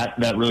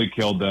that really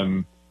killed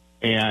them.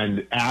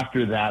 And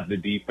after that, the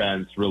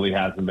defense really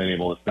hasn't been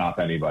able to stop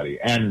anybody.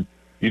 And,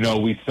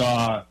 we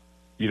saw,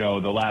 the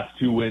last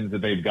 2 wins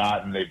that they've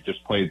gotten, they've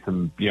just played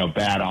some,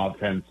 bad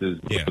offenses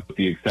with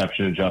the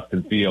exception of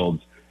Justin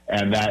Fields.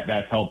 And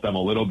that's helped them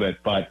a little bit.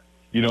 But,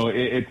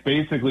 it's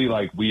basically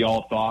like we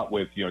all thought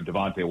with,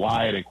 Devontae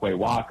Wyatt and Quay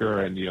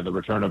Walker and, the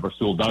return of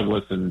Rasul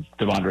Douglas and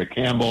Devondre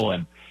Campbell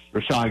and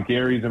Rashawn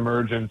Gary's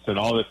emergence and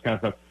all this kind of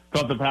stuff.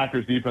 Thought the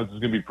Packers defense was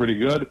going to be pretty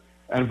good.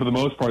 And for the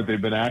most part,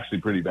 they've been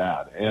actually pretty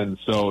bad. And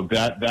so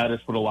that has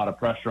put a lot of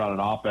pressure on an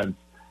offense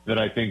that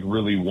I think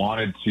really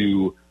wanted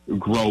to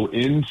grow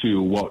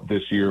into what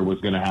this year was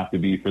going to have to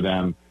be for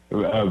them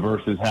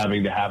versus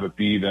having to have it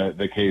be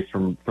the case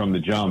from the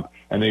jump.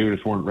 And they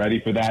just weren't ready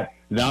for that.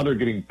 Now they're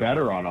getting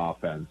better on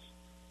offense.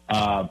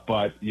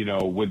 But,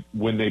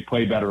 when they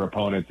play better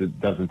opponents, it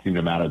doesn't seem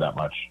to matter that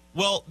much.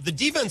 Well, the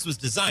defense was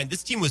designed.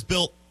 This team was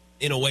built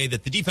in a way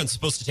that the defense is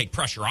supposed to take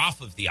pressure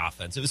off of the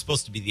offense. It was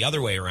supposed to be the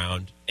other way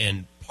around.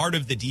 And part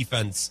of the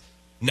defense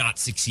not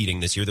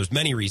succeeding this year, there's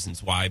many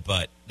reasons why,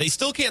 but they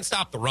still can't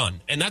stop the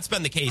run. And that's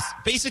been the case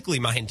basically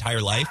my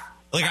entire life.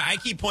 Like, I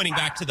keep pointing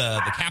back to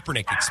the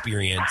Kaepernick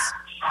experience.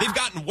 They've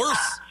gotten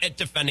worse at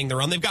defending the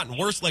run. They've gotten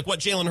worse, like what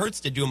Jalen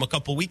Hurts did to him a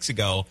couple weeks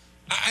ago.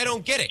 I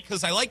don't get it,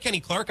 because I like Kenny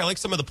Clark. I like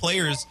some of the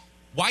players.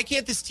 Why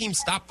can't this team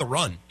stop the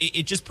run?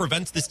 It just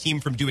prevents this team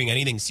from doing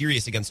anything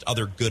serious against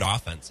other good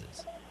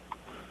offenses.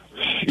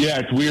 Yeah,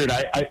 it's weird.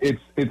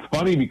 It's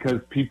funny because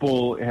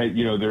people,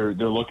 they're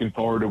looking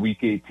forward to Week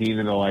 18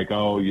 and they're like,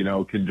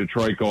 can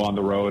Detroit go on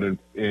the road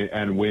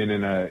and win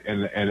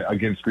and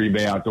against Green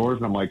Bay outdoors?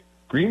 And I'm like,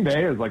 Green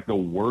Bay is like the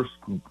worst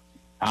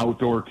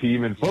outdoor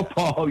team in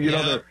football.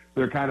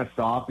 They're kind of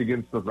soft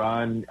against the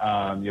run.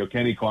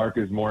 Kenny Clark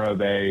is more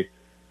of a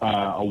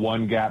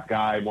one gap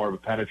guy, more of a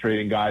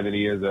penetrating guy than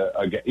he is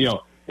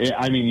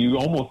you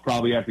almost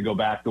probably have to go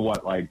back to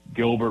like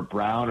Gilbert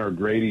Brown or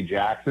Grady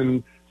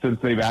Jackson, since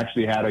they've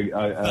actually had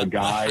a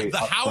guy. The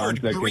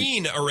Howard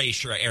Green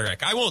erasure,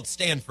 Eric. I won't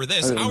stand for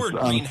this. Howard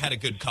Green had a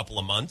good couple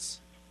of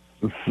months.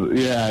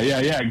 Yeah,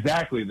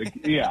 exactly.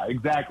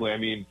 Exactly. I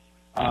mean,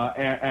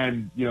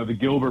 and the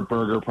Gilbert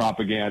Burger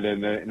propaganda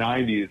in the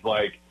 90s,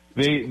 like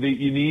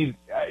you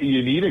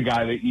need a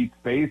guy that eats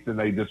space, and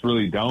they just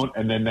really don't.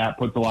 And then that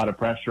puts a lot of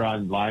pressure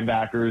on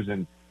linebackers.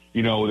 And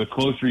the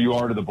closer you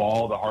are to the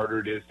ball, the harder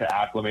it is to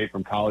acclimate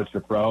from college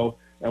to pro.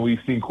 And we've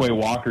seen Quay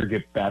Walker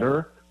get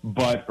better.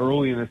 But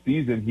early in the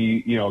season,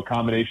 he, a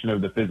combination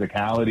of the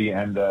physicality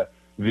and the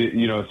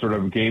sort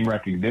of game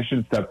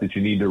recognition stuff that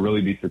you need to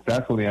really be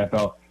successful in the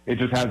NFL, it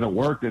just hasn't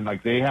worked. And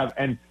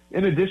and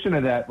in addition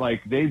to that,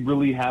 they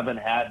really haven't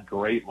had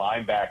great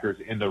linebackers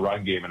in the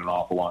run game in an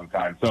awful long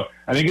time. So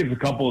I think it's a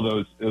couple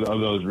of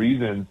those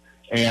reasons.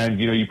 And,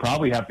 you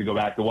probably have to go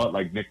back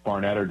to Nick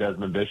Barnett or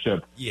Desmond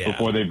Bishop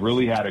before they've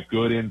really had a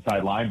good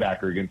inside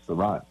linebacker against the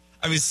run.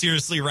 I was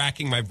seriously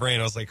racking my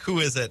brain. I was like, who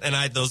is it?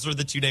 And those were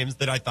the 2 names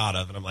that I thought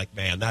of. And I'm like,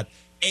 man, that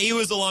A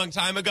was a long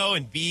time ago,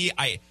 and B,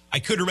 I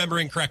could remember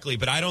incorrectly,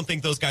 but I don't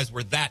think those guys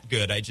were that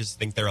good. I just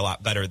think they're a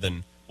lot better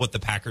than what the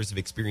Packers have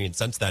experienced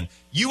since then.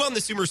 You on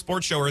the Sumer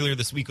Sports Show earlier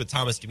this week with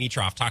Thomas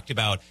Dimitroff talked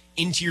about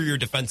interior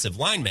defensive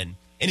linemen.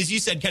 And as you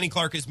said, Kenny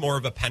Clark is more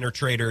of a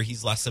penetrator.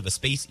 He's less of a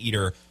space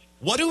eater.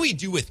 What do we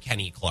do with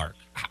Kenny Clark?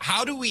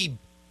 How do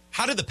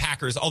the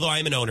Packers, although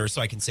I'm an owner,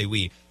 so I can say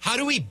how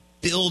do we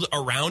build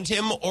around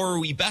him, or are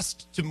we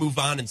best to move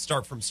on and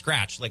start from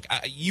scratch?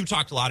 You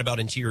talked a lot about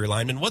interior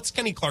linemen. What's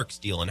Kenny Clark's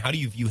deal, and how do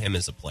you view him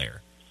as a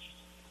player?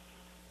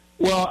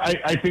 Well,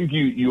 I think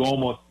you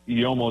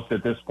almost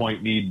at this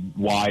point need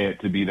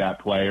Wyatt to be that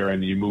player,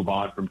 and you move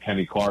on from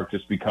Kenny Clark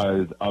just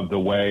because of the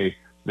way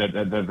that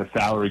the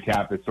salary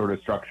cap is sort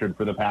of structured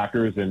for the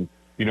Packers, and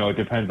it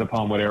depends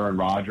upon what Aaron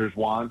Rodgers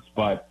wants.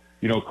 But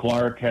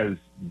Clark has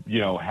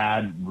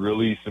had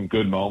really some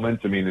good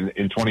moments. I mean,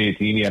 in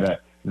 2018 he had a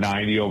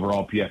 90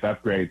 overall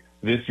PFF grade.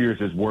 This year's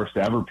his worst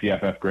ever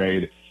PFF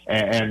grade,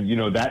 and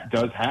that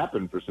does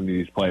happen for some of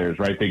these players,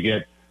 right? They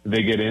get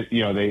in,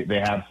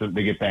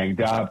 they get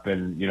banged up,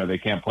 and they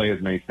can't play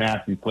as many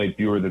snaps. He's played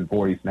fewer than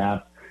 40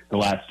 snaps the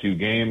last 2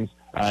 games,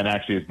 and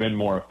actually has been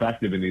more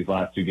effective in these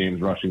last 2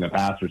 games rushing the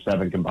passer,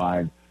 7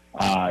 combined,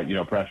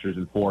 pressures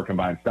and 4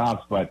 combined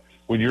stops. But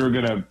when you're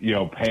going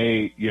to,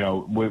 pay,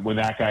 when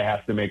that guy has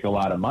to make a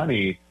lot of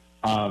money,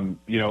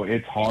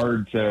 it's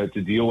hard to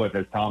deal with,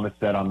 as Thomas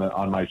said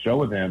on my show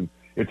with him.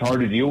 It's hard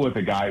to deal with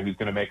a guy who's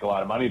going to make a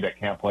lot of money that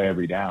can't play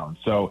every down.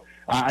 So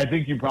I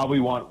think you probably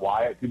want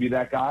Wyatt to be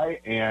that guy.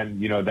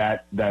 And,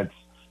 that's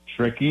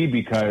tricky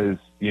because,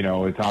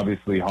 it's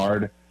obviously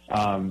hard,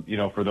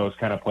 for those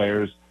kind of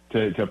players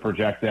to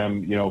project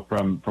them,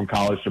 from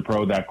college to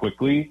pro that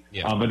quickly.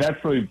 Yeah. But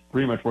that's really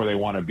pretty much where they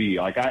want to be.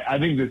 Like, I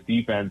think this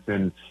defense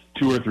in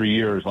 2 or 3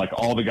 years, like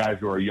all the guys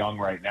who are young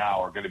right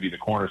now are going to be the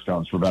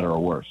cornerstones for better or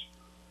worse.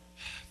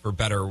 For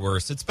better or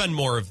worse. It's been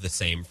more of the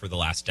same for the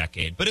last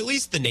decade, but at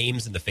least the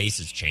names and the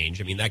faces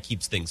change. I mean, that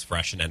keeps things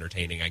fresh and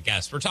entertaining, I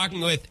guess. We're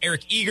talking with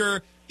Eric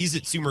Eager. He's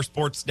at Sumer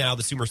Sports now.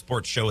 The Sumer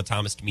Sports Show with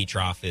Thomas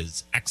Dimitroff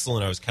is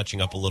excellent. I was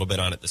catching up a little bit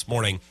on it this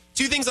morning.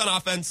 2 things on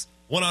offense,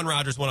 one on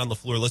Rodgers, one on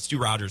LaFleur. Let's do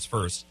Rodgers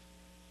first.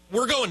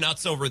 We're going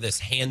nuts over this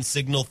hand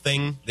signal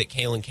thing that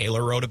Kalen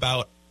Kaler wrote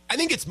about. I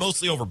think it's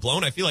mostly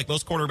overblown. I feel like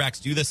most quarterbacks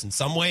do this in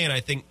some way, and I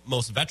think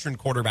most veteran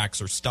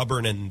quarterbacks are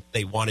stubborn and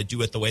they want to do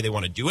it the way they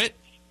want to do it.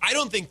 I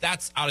don't think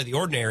that's out of the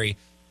ordinary.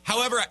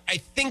 However, I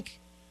think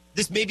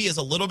this maybe is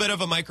a little bit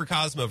of a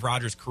microcosm of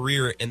Rodgers'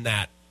 career in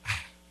that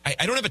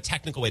I don't have a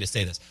technical way to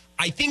say this.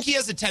 I think he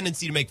has a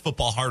tendency to make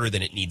football harder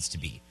than it needs to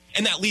be.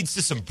 And that leads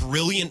to some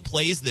brilliant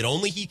plays that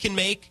only he can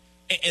make.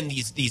 And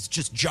these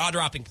just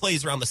jaw-dropping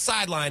plays around the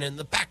sideline and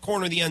the back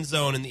corner of the end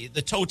zone and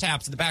the toe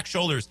taps and the back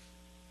shoulders.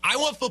 I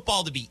want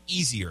football to be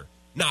easier,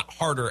 not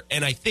harder.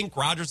 And I think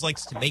Rodgers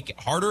likes to make it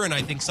harder, and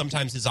I think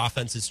sometimes his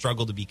offenses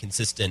struggle to be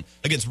consistent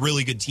against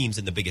really good teams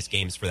in the biggest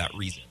games for that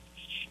reason.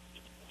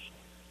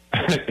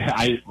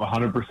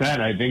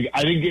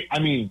 100%. I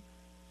mean,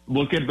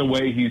 look at the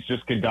way he's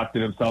just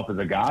conducted himself as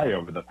a guy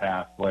over the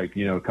past,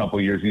 couple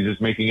of years. He's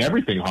just making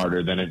everything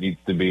harder than it needs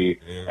to be.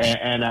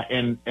 Yeah.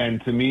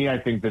 And to me, I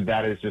think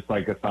that is just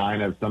like a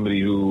sign of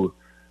somebody who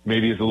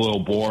maybe is a little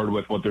bored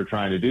with what they're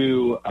trying to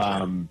do.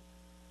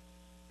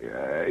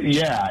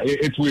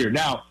 It's weird.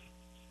 Now,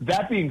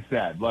 that being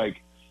said,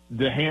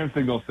 the hand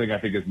signals thing I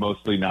think is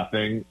mostly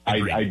nothing. I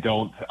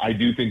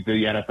do think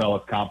the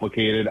NFL is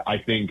complicated. I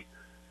think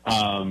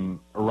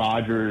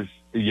Rodgers,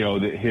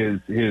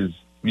 his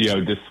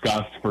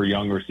disgust for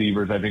young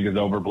receivers, I think, is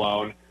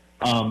overblown.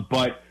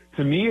 But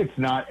to me, it's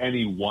not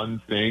any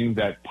one thing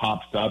that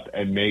pops up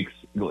and makes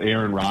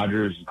Aaron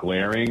Rodgers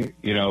glaring,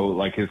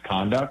 like his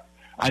conduct.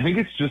 I think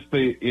it's just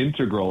the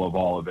integral of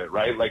all of it,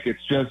 right?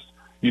 It's just,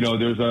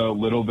 there's a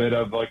little bit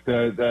of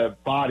the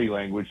body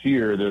language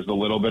here. There's a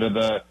little bit of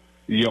the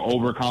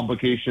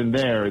overcomplication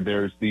there.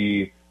 There's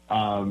the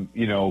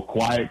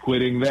quiet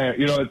quitting there.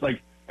 It's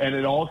and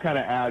it all kind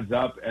of adds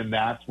up, and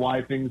that's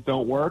why things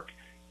don't work.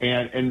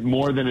 And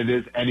more than it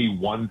is any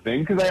one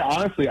thing, because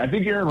I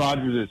think Aaron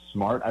Rodgers is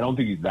smart. I don't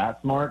think he's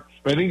that smart,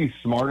 but I think he's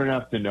smart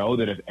enough to know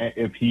that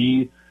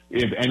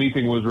if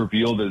anything was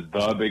revealed as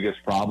the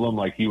biggest problem,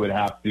 he would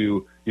have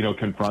to,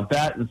 confront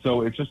that. And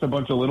so it's just a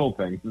bunch of little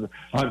things,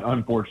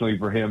 unfortunately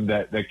for him,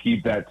 that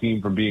keep that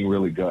team from being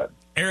really good.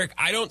 Eric,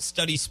 I don't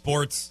study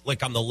sports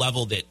on the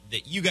level that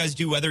you guys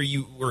do, whether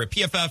you were at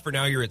PFF or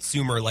now you're at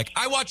Sumer.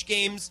 I watch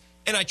games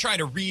and I try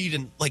to read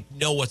and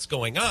know what's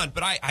going on,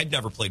 but I've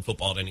never played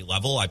football at any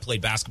level. I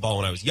played basketball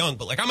when I was young,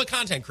 but I'm a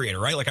content creator,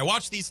 right? I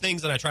watch these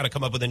things and I try to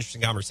come up with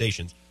interesting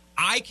conversations.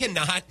 I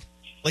cannot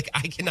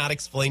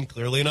explain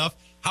clearly enough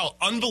how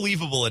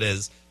unbelievable it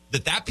is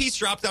that piece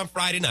dropped on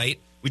Friday night.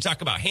 We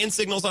talk about hand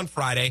signals on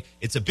Friday.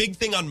 It's a big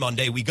thing on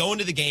Monday. We go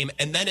into the game,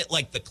 and then at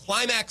the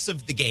climax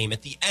of the game,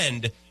 at the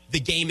end, the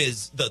game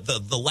is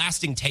the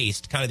lasting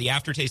taste, kind of the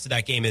aftertaste of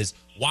that game is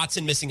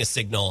Watson missing a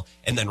signal,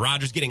 and then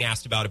Rodgers getting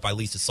asked about it by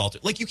Lisa Salter.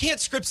 You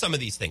can't script some of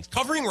these things.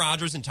 Covering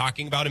Rodgers and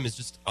talking about him is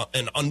just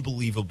an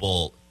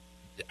unbelievable.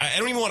 I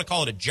don't even want to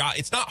call it a job.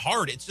 It's not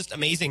hard. It's just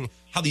amazing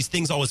how these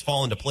things always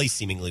fall into place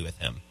seemingly with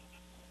him.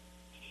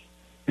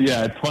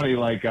 Yeah, it's funny.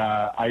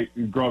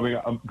 Growing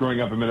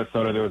up in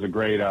Minnesota, there was a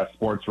great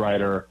sports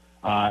writer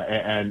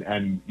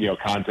and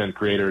content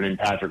creator named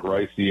Patrick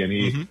Royce, and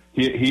he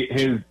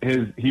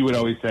would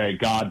always say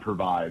God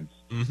provides.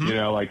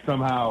 Mm-hmm.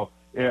 Somehow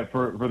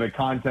for the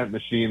content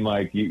machine,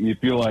 you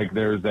feel like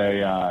there's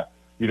a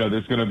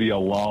there's going to be a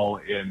lull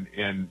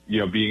in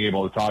being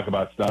able to talk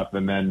about stuff,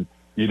 and then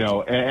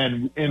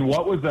and in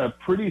what was a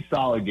pretty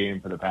solid game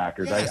for the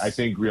Packers. Yes. I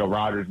think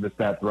Rodgers missed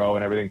that throw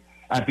and everything.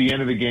 At the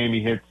end of the game, he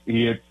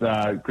hits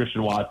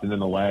Christian Watson in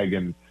the leg,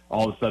 and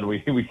all of a sudden we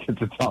get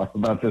to talk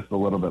about this a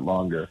little bit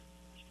longer.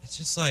 It's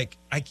just I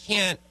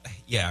can't.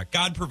 Yeah,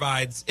 God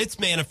provides. It's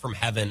manna from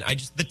heaven.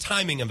 The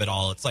timing of it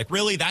all. It's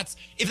really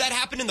if that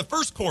happened in the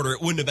first quarter, it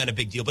wouldn't have been a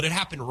big deal, but it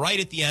happened right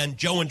at the end.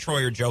 Joe and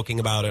Troy are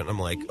joking about it, and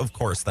I'm of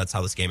course, that's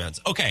how this game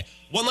ends. Okay,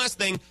 one last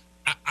thing.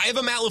 I have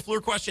a Matt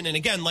LaFleur question, and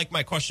again,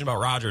 my question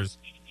about Rodgers,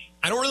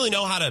 I don't really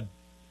know how to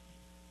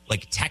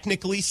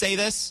technically say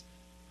this.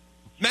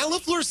 Matt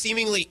LaFleur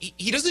seemingly,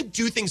 he doesn't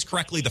do things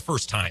correctly the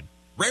first time.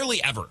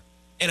 Rarely ever.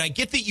 And I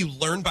get that you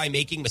learn by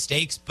making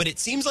mistakes, but it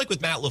seems like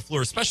with Matt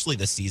LaFleur, especially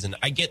this season,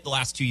 I get the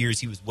last 2 years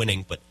he was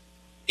winning, but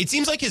it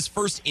seems like his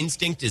first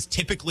instinct is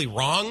typically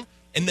wrong,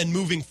 and then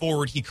moving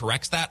forward, he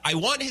corrects that. I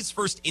want his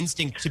first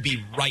instinct to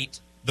be right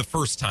the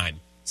first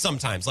time,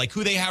 sometimes, like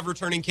who they have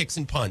returning kicks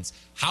and punts,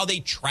 how they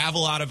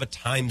travel out of a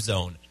time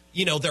zone.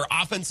 You know, their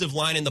offensive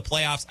line in the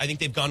playoffs, I think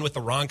they've gone with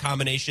the wrong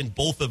combination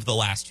both of the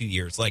last 2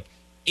 years. Like,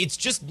 it's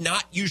just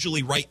not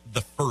usually right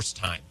the first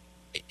time.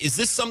 Is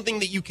this something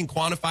that you can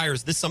quantify, or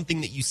is this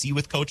something that you see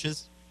with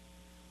coaches?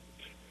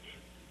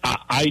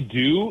 I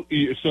do.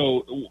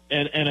 So,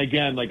 and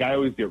again, like I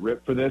always get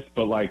ripped for this,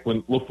 but like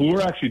when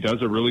LaFleur actually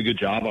does a really good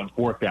job on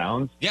fourth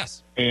downs.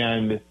 Yes.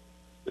 And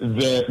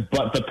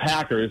the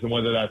Packers, and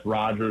whether that's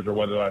Rodgers or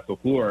whether that's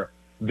LaFleur,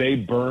 they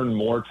burn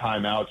more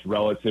timeouts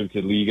relative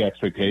to league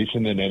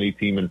expectation than any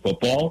team in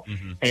football.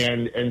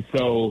 Mm-hmm. And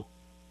so,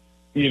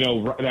 you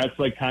know, that's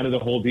like kind of the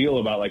whole deal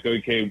about like,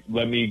 okay,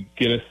 let me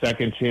get a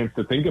second chance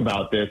to think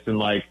about this. And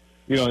like,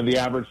 you know, and the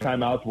average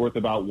timeout's worth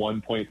about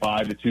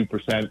 1.5 to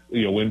 2%,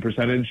 you know, win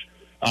percentage.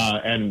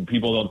 And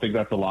people don't think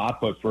that's a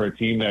lot, but for a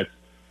team that's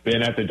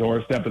been at the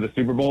doorstep of the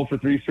Super Bowl for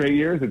 3 straight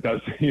years, it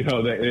does, you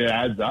know, it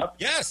adds up.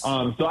 Yes.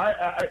 So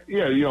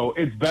you know,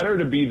 it's better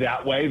to be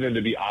that way than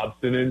to be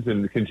obstinate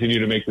and continue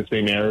to make the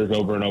same errors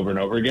over and over and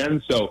over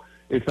again. So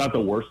it's not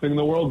the worst thing in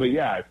the world, but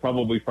yeah, it's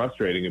probably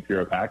frustrating if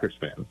you're a Packers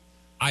fan.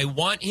 I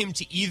want him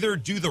to either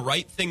do the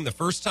right thing the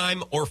first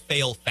time or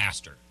fail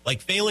faster.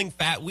 Like failing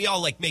we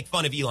all like make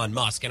fun of Elon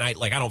Musk, and I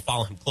don't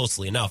follow him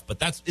closely enough,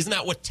 but isn't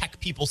that what tech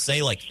people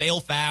say? Like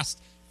fail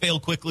fast, fail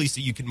quickly so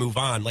you can move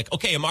on. Like,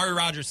 okay, Amari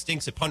Rodgers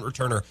stinks at punt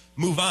returner,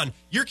 move on.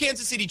 Your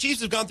Kansas City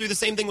Chiefs have gone through the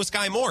same thing with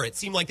Sky Moore. It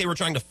seemed like they were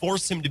trying to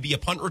force him to be a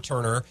punt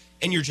returner,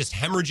 and you're just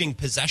hemorrhaging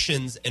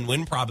possessions and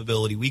win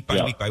probability week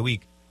by week by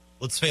week.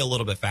 Let's fail a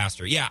little bit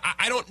faster. Yeah,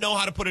 I don't know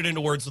how to put it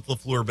into words with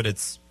LaFleur, but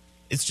it's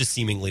just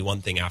seemingly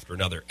one thing after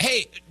another.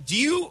 Hey, do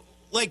you,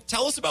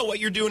 tell us about what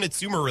you're doing at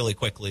Sumer really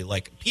quickly.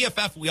 Like,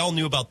 PFF, we all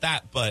knew about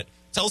that, but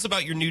tell us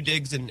about your new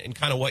digs and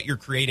kind of what you're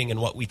creating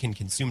and what we can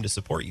consume to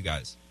support you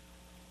guys.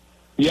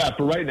 Yeah,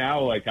 for right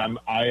now,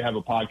 I have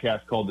a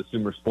podcast called The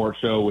Sumer Sports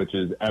Show, which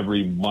is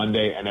every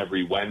Monday and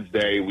every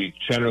Wednesday. We,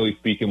 generally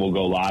speaking, will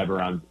go live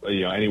around,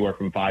 anywhere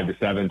from 5 to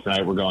 7.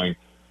 Tonight we're going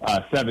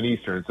 7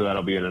 Eastern, so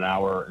that'll be in an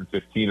hour and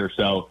 15 or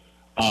so.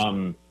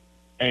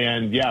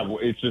 And yeah,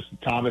 it's just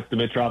Thomas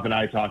Dimitroff and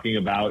I talking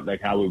about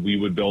how we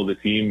would build a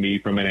team, me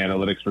from an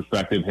analytics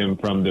perspective, him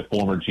from the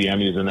former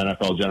GM. He was an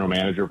NFL general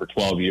manager for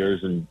 12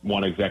 years and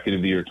won executive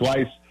of the year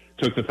twice,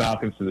 took the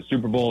Falcons to the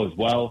Super Bowl as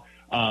well.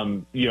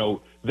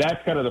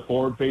 That's kind of the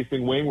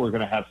forward-facing wing. We're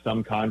going to have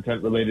some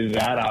content related to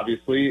that,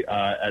 obviously,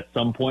 at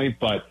some point.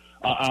 But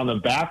on the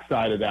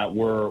backside of that,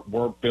 we're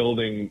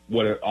building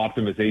what are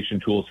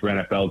optimization tools for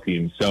NFL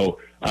teams. So,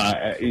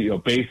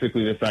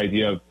 basically this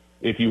idea of,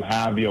 if you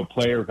have,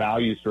 player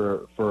values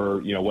for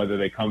whether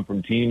they come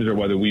from teams or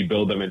whether we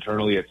build them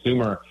internally at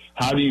Sumer,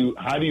 how do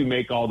you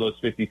make all those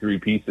 53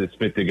 pieces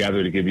fit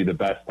together to give you the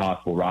best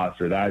possible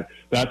roster?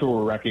 That's what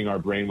we're wrecking our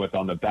brain with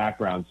on the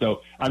background.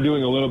 So I'm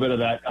doing a little bit of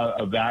that,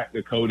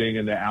 the coding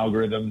and the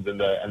algorithms and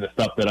the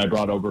stuff that I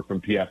brought over from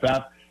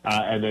PFF.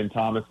 And then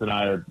Thomas and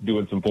I are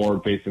doing some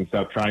forward facing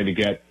stuff, trying to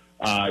get,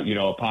 a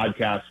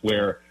podcast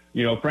where,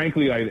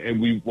 frankly,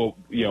 what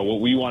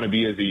we want to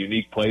be is a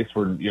unique place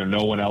where,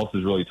 no one else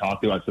has really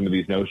talked about some of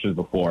these notions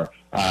before.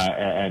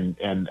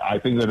 And I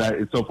think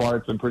that so far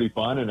it's been pretty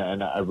fun,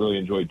 and I really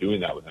enjoyed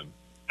doing that with him.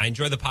 I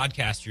enjoy the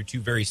podcast. You're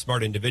two very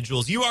smart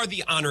individuals. You are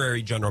the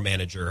honorary general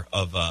manager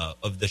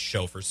of this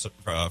show for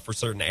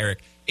certain,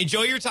 Eric.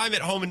 Enjoy your time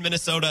at home in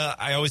Minnesota.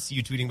 I always see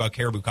you tweeting about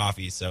Caribou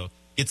Coffee, so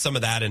get some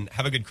of that and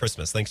have a good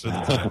Christmas. Thanks for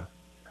the time.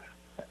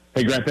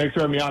 Hey, Grant, thanks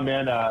for having me on,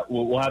 man.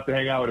 We'll have to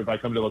hang out if I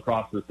come to La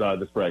Crosse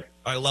this break.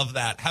 I love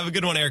that. Have a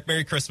good one, Eric.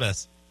 Merry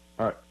Christmas.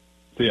 All right.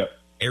 See ya.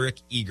 Eric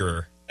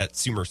Eager at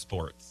Sumer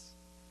Sports.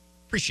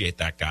 Appreciate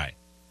that guy.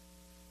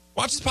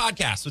 Watch his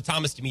podcast with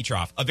Thomas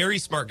Dimitroff, a very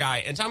smart guy.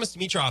 And Thomas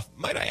Dimitroff,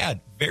 might I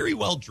add, very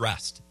well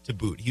dressed to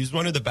boot. He was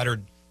one of the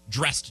better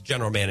dressed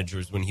general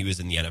managers when he was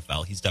in the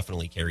NFL. He's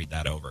definitely carried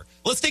that over.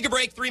 Let's take a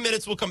break. 3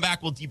 minutes. We'll come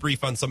back. We'll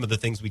debrief on some of the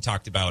things we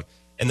talked about,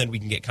 and then we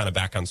can get kind of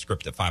back on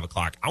script at 5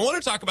 o'clock. I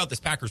want to talk about this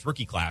Packers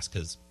rookie class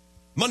because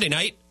Monday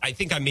night, I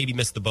think I maybe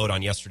missed the boat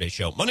on yesterday's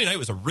show. Monday night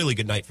was a really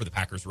good night for the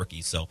Packers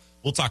rookies, so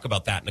we'll talk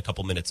about that in a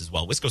couple minutes as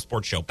well. Wisco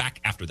Sports Show,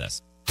 back after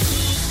this.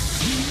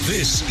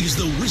 This is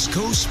the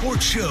Wisco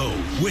Sports Show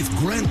with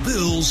Grant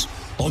Bills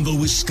on the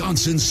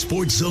Wisconsin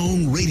Sports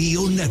Zone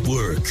Radio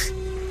Network.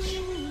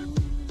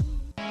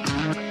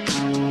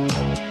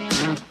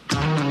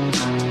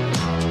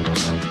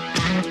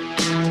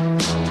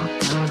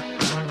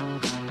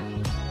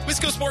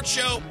 Wisco Sports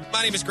Show.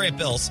 My name is Grant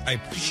Bills. I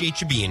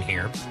appreciate you being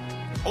here.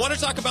 I want to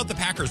talk about the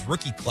Packers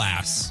rookie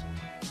class.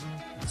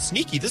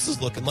 Sneaky, this is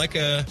looking like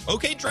a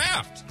okay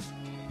draft.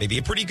 Maybe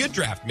a pretty good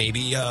draft.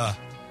 Maybe a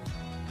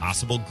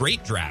possible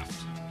great draft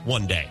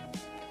one day.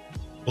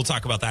 We'll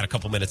talk about that a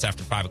couple minutes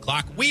after 5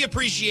 o'clock. We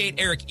appreciate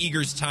Eric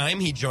Eager's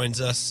time. He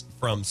joins us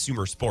from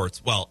Sumer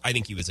Sports. Well, I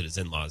think he was at his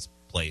in-laws'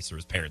 place or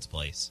his parents'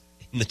 place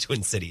in the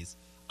Twin Cities.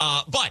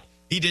 But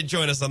he did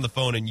join us on the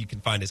phone, and you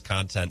can find his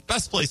content.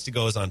 Best place to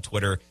go is on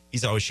Twitter.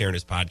 He's always sharing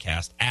his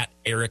podcast at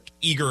Eric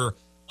Eager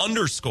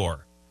 _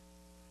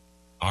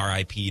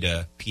 RIP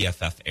to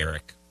PFF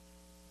Eric.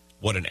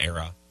 What an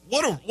era.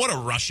 What a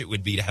rush it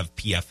would be to have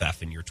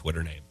PFF in your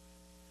Twitter name.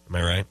 Am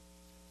I right?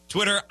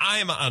 Twitter, I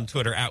am on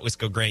Twitter at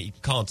Wisco Grant. You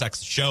can call and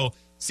text the show,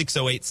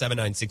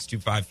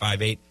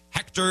 608-796-2558.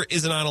 Hector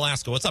is in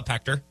Alaska. What's up,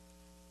 Hector?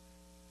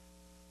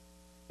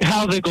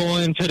 How's it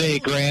going today,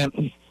 Grant?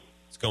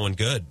 It's going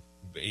good.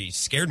 You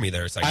scared me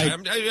there. It's like,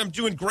 I'm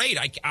doing great.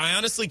 I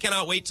honestly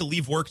cannot wait to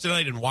leave work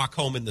tonight and walk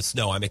home in the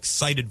snow. I'm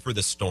excited for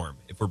the storm,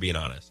 if we're being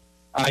honest.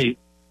 I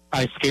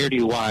scared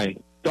you. Why?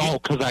 Oh,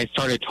 because I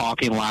started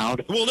talking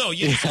loud? Well, no,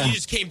 you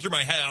just came through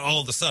my head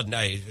all of a sudden.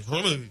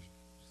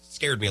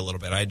 Scared me a little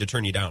bit. I had to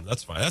turn you down.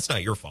 That's fine. That's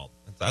not your fault.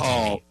 That's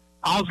me.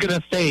 I was going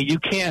to say, you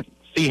can't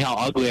see how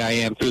ugly I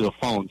am through the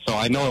phone, so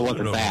I know it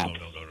wasn't that.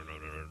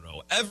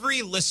 No.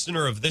 Every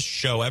listener of this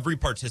show, every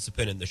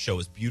participant in the show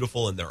is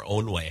beautiful in their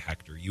own way,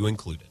 Hector, you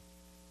included.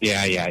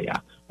 Yeah.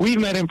 We've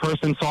met in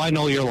person, so I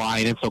know you're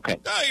lying. It's okay.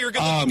 Oh, you're a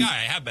good-looking guy. I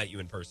have met you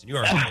in person. You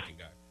are a good-looking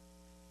guy.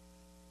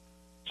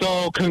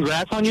 So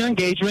congrats on your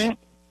engagement,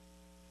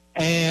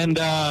 and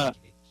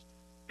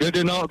good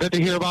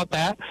to hear about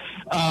that.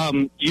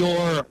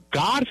 Your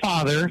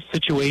godfather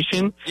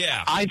situation,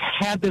 yeah. I've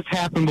had this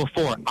happen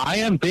before. I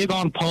am big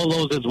on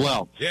polos as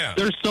well. Yeah.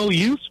 They're so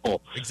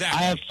useful. Exactly.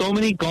 I have so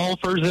many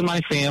golfers in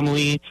my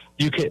family.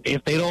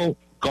 If they don't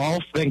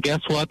golf, then guess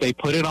what? They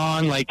put it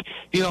on. Like,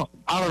 I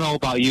don't know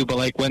about you, but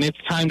like when it's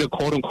time to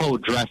quote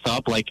unquote dress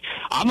up, like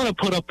I'm going to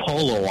put a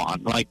polo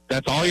on. Like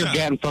that's all you're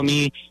getting from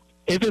me.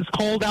 If it's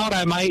cold out,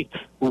 I might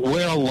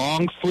wear a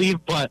long sleeve,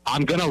 but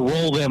I'm going to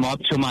roll them up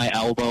to my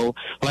elbow,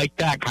 like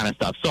that kind of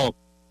stuff. So,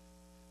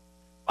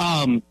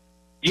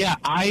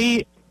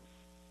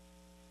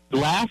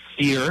 last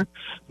year,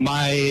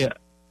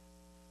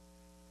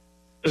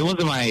 it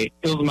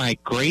was my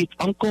great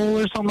uncle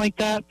or something like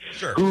that,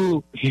 sure.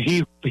 who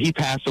he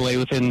passed away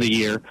within the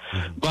year.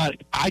 Mm-hmm.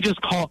 But I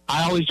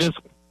always just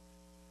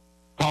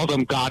called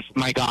him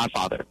my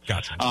godfather.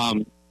 Gotcha.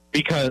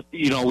 Because,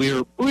 we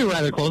were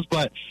rather close,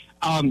 but,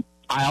 I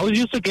always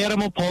used to get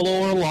him a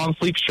polo or a long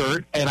sleeve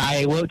shirt, and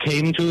I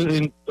came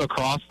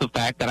across the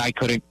fact that I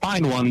couldn't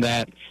find one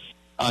that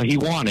he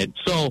wanted.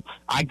 So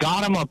I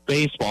got him a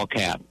baseball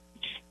cap.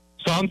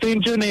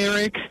 Something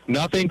generic,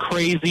 nothing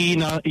crazy,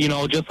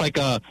 just like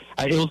it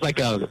was like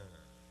a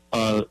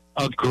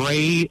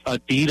gray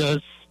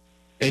Adidas.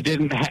 It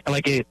didn't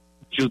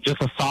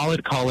just a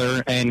solid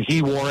color, and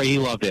he wore it. He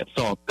loved it.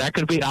 So that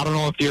could be, I don't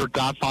know if your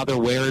godfather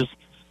wears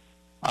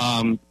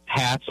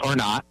hats or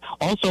not.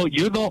 Also,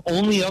 you're the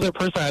only other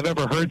person I've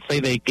ever heard say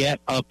they get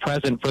a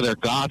present for their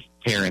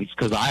godparents,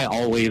 because I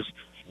always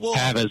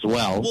have as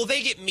well. Well,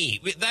 they get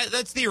me.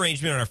 That's the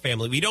arrangement in our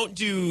family. We don't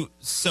do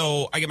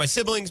so. I get my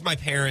siblings, my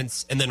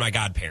parents, and then my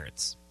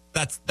godparents.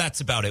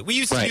 That's about it. We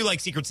used to do like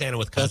Secret Santa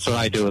with cousins. That's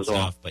what I do as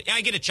well. But yeah,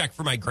 I get a check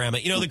for my grandma.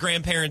 The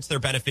grandparents, they're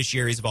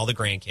beneficiaries of all the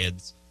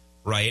grandkids,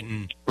 right?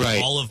 And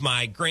all of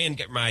my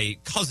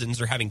cousins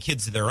are having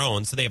kids of their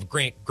own, so they have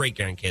great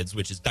grandkids,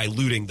 which is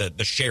diluting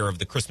the share of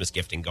the Christmas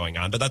gifting going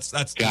on. But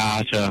that's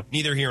gotcha.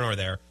 Neither here nor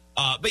there.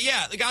 But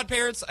yeah, the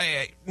godparents.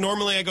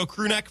 Normally I go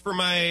crew neck for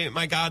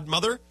my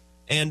godmother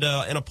and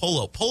a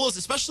polo. Polos,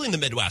 especially in the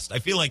Midwest, I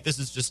feel like this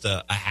is just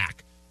a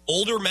hack.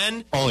 Older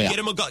men, get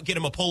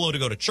him a polo to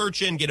go to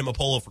church in, get him a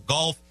polo for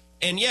golf.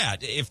 And yeah,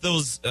 if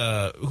those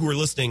who are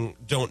listening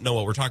don't know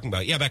what we're talking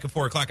about, back at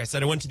 4 o'clock, I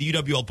said I went to the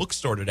UWL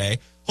bookstore today,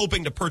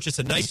 hoping to purchase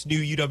a nice new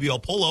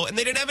UWL polo, and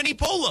they didn't have any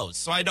polos,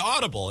 so I had to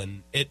audible,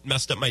 and it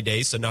messed up my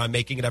day. So now I'm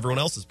making it everyone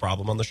else's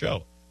problem on the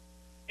show.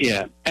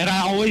 Yeah, and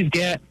I always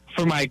get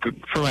for my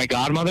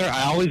godmother,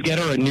 I always get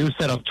her a new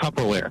set of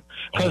Tupperware,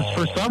 because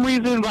for some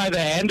reason by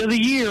the end of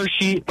the year,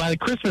 by the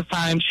Christmas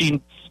time,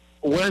 she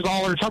wears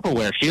all her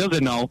Tupperware. She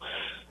doesn't know.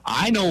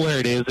 I know where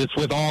it is. It's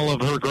with all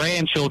of her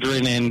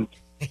grandchildren and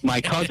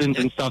my cousins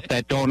and stuff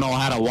that don't know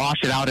how to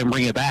wash it out and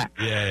bring it back.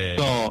 Yeah.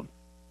 So,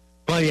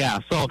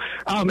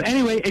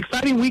 anyway,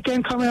 exciting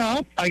weekend coming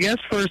up, I guess,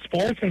 for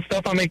sports and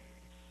stuff. I'm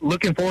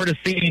looking forward to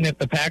seeing if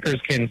the Packers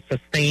can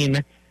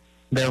sustain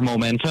their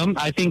momentum.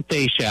 I think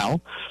they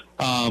shall.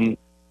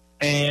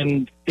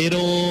 And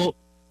it'll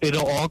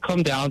all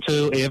come down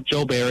to if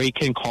Joe Barry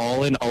can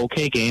call an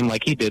okay game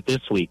like he did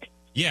this week.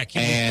 Yeah,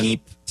 can he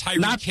keep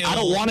Tyreek Hill? I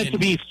don't want it to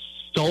be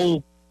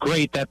so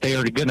great that they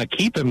are going to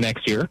keep him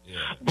next year,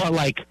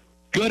 but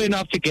good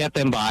enough to get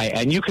them by.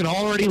 And you can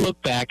already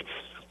look back.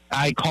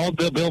 I called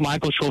the Bill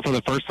Michaels show for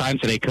the first time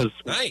today because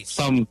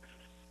some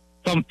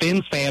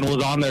Finns fan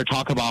was on there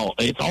talking about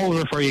it's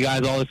over for you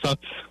guys, all this stuff.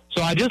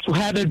 So I just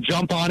had to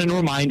jump on and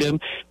remind him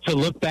to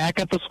look back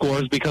at the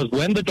scores, because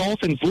when the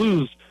Dolphins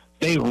lose,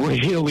 they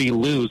really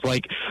lose.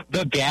 Like,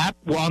 the gap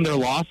on their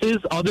losses,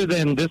 other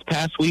than this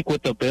past week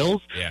with the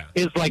Bills,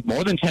 is like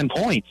more than 10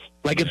 points.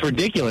 Like, it's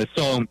ridiculous.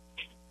 So,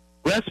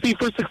 recipe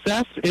for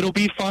success. It'll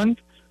be fun.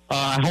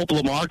 I hope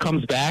Lamar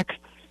comes back,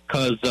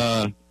 because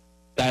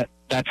that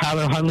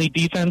Tyler Huntley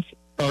defense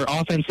or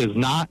offense is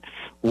not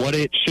what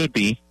it should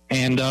be.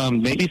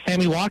 And maybe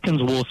Sammy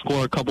Watkins will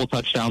score a couple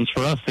touchdowns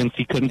for us since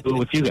he couldn't do it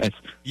with you guys.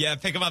 Yeah,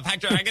 pick him up.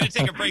 Hector, I got to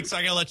take a break, so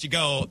I got to let you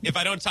go. If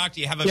I don't talk to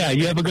you, have a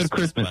good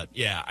Christmas. But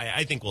yeah,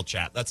 I think we'll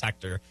chat. That's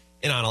Hector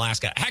in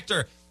Onalaska.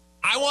 Hector,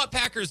 I want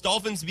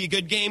Packers-Dolphins to be a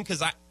good game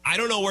because I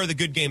don't know where the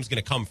good game's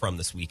going to come from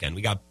this weekend.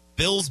 We got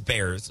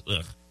Bills-Bears,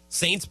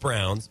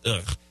 Saints-Browns,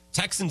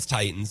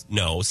 Texans-Titans,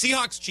 no.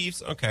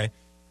 Seahawks-Chiefs, okay.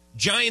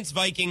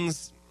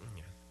 Giants-Vikings,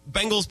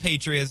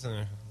 Bengals-Patriots,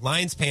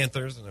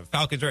 Lions-Panthers, and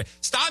Falcons.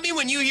 Stop me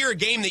when you hear a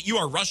game that you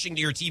are rushing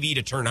to your TV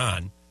to turn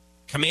on.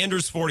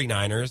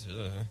 Commanders-49ers,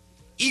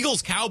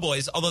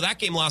 Eagles-Cowboys, although that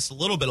game lost a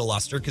little bit of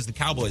luster because the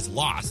Cowboys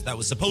lost. That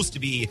was supposed to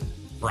be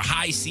for a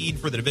high seed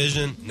for the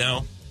division.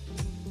 No.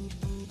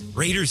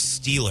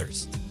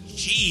 Raiders-Steelers.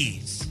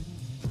 Jeez.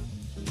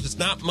 Just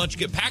not much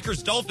good.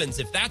 Packers-Dolphins,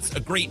 if that's a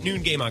great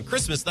noon game on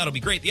Christmas, that'll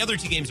be great. The other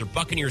two games are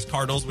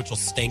Buccaneers-Cardinals, which will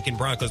stink, and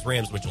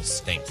Broncos-Rams, which will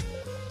stink.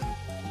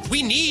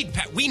 We need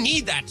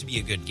that to be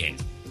a good game.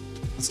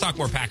 Let's talk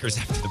more Packers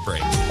after the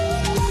break.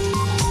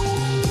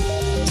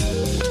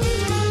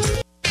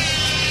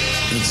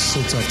 It's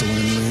so tough to win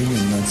in the league,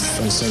 and I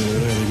said it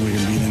earlier, I think we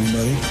can beat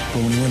anybody.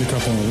 But when you win a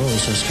couple in a row, it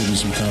starts giving you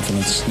some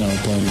confidence now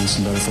playing against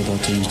some better football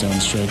teams down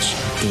the stretch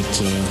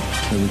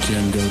that we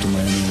can go to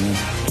Miami and win.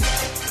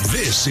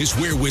 This is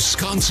where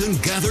Wisconsin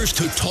gathers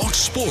to talk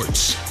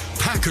sports.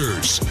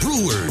 Packers,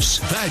 Brewers,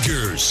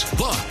 Badgers,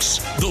 Bucks.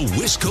 The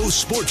Wisco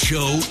Sports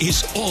Show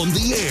is on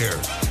the air.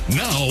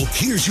 Now,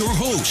 here's your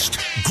host,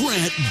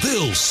 Grant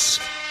Bills.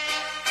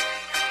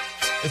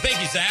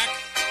 Thank you, Zach.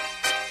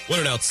 What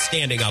an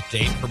outstanding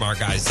update from our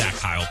guy, Zach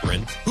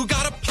Heilprin, who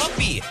got a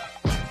puppy.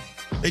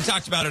 They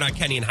talked about it on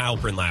Kenny and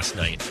Heilprin last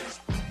night.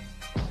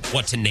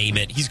 What to name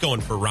it. He's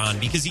going for Ron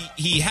because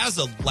he has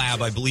a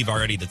lab, I believe,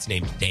 already that's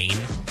named Dane.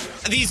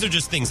 And these are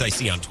just things I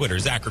see on Twitter.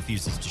 Zach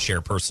refuses to share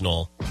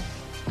personal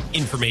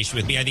information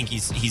with me. I think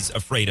he's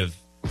afraid of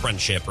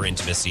friendship or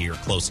intimacy or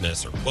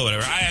closeness or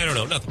whatever. I don't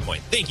know. Not the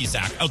point. Thank you,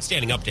 Zach.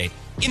 Outstanding update.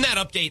 In that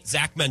update,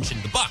 Zach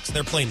mentioned the Bucks.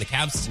 They're playing the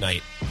Cavs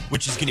tonight,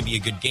 which is going to be a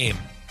good game.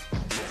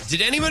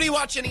 Did anybody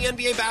watch any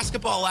NBA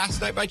basketball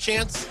last night by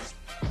chance?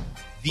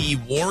 The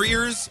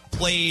Warriors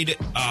played,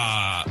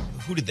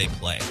 who did they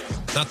play?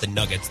 Not the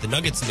Nuggets. The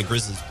Nuggets and the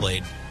Grizzlies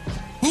played.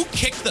 Who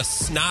kicked the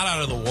snot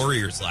out of the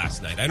Warriors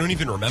last night? I don't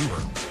even remember.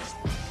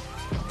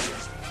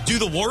 Do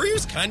the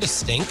Warriors kind of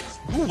stink?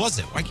 Who was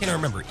it? Why can't I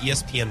remember?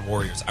 ESPN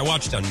Warriors. I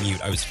watched on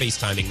mute. I was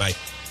FaceTiming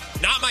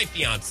not my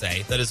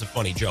fiance. That is a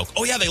funny joke.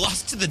 Oh, yeah, they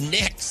lost to the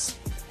Knicks.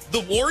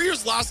 The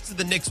Warriors lost to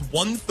the Knicks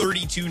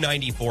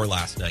 132-94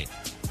 last night.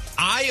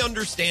 I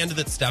understand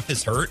that Steph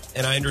is hurt,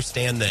 and I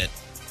understand that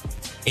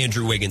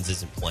Andrew Wiggins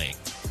isn't playing.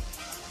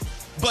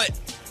 But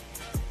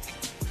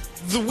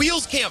the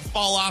wheels can't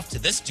fall off to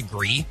this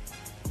degree.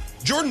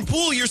 Jordan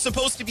Poole, you're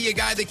supposed to be a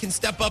guy that can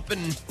step up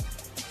and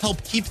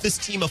help keep this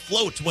team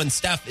afloat when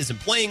Steph isn't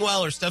playing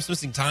well or Steph's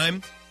missing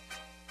time.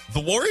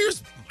 The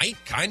Warriors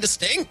might kind of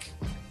stink.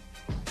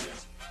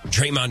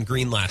 Draymond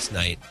Green last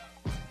night,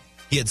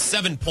 he had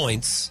 7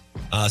 points,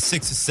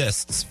 6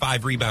 assists,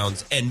 5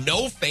 rebounds, and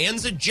no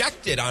fans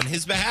ejected on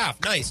his behalf.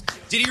 Nice.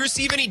 Did he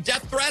receive any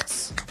death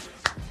threats?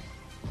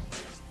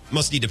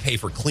 Must need to pay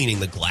for cleaning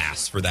the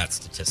glass for that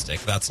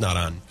statistic. That's not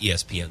on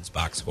ESPN's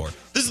box score.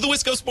 This is the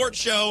Wisco Sports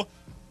Show.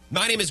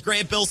 My name is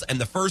Grant Bills,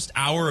 and the first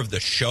hour of the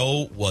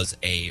show was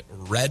a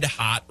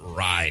red-hot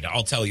ride.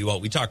 I'll tell you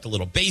what, we talked a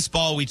little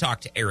baseball. We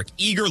talked to Eric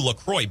Eager.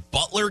 LaCroix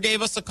Butler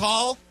gave us a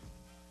call.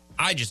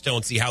 I just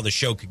don't see how the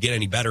show could get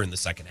any better in the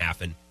second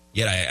half, and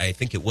yet I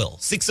think it will.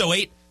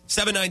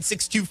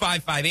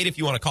 608-796-2558 if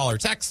you want to call or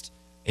text,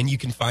 and you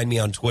can find me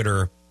on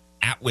Twitter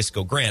at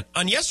Wisco Grant.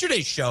 On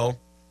yesterday's show, I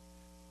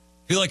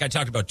feel like I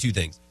talked about two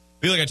things.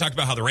 I feel like I talked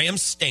about how the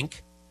Rams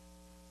stink,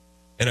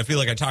 and I feel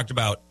like I talked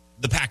about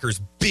the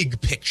Packers'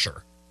 big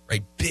picture,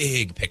 right?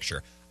 Big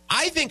picture.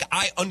 I think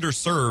I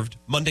underserved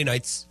Monday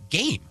night's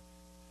game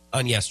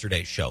on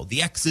yesterday's show.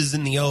 The X's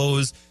and the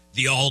O's,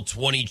 the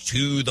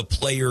all-22, the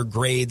player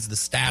grades, the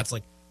stats.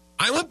 Like,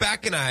 I went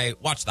back and I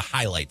watched the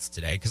highlights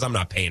today because I'm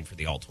not paying for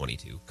the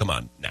all-22. Come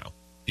on now.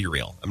 Be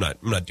real. I'm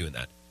not doing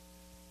that.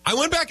 I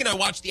went back and I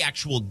watched the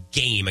actual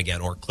game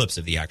again, or clips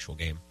of the actual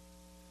game.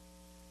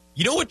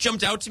 You know what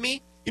jumped out to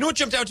me? You know what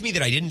jumped out to me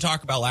that I didn't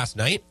talk about last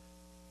night?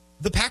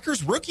 The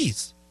Packers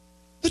rookies.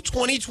 The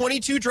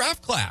 2022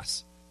 draft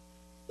class.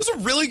 It was a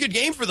really good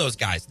game for those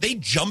guys. They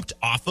jumped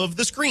off of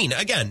the screen.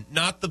 Again,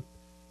 not the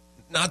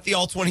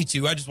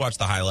all-22. I just watched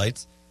the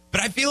highlights.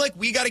 But I feel like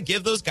we got to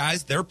give those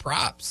guys their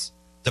props.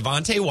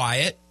 Devontae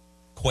Wyatt,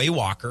 Quay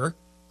Walker,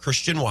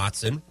 Christian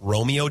Watson,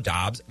 Romeo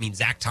Doubs. I mean,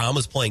 Zach Tom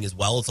was playing as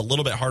well. It's a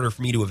little bit harder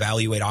for me to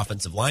evaluate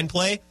offensive line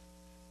play,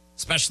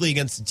 especially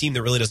against a team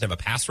that really doesn't have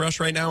a pass rush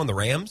right now in the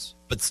Rams.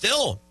 But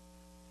still,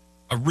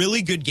 a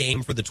really good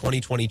game for the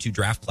 2022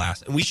 draft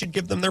class, and we should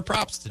give them their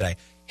props today.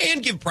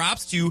 And give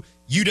props to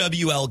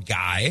UWL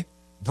guy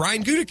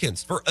Brian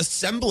Gutekunst for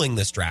assembling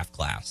this draft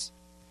class.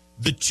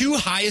 The two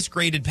highest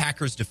graded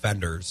Packers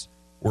defenders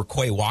were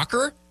Quay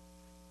Walker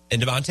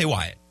and Devontae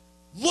Wyatt.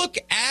 Look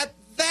at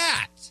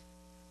that.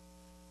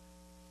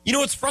 You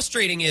know what's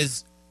frustrating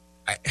is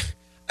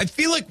I I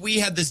feel like we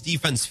had this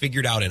defense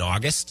figured out in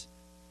August.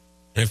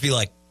 And I feel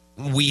like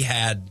we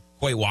had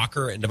Quay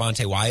Walker and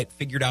Devontae Wyatt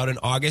figured out in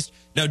August.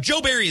 Now, Joe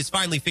Barry is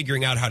finally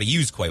figuring out how to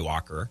use Quay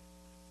Walker.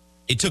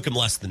 It took him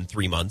less than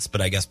 3 months,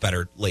 but I guess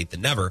better late than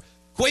never.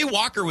 Quay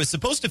Walker was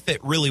supposed to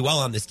fit really well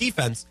on this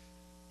defense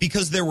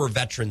because there were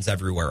veterans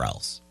everywhere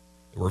else.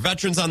 There were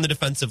veterans on the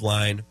defensive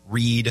line,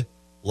 Reed,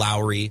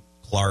 Lowry,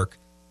 Clark,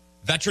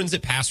 veterans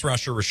at pass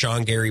rusher,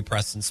 Rashawn Gary,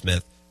 Preston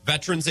Smith,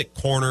 veterans at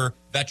corner,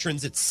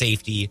 veterans at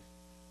safety.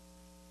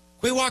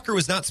 Quay Walker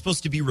was not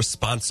supposed to be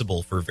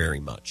responsible for very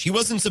much. He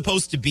wasn't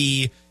supposed to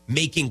be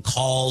making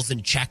calls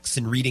and checks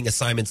and reading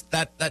assignments.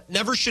 That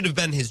never should have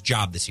been his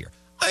job this year.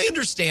 I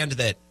understand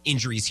that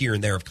injuries here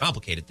and there have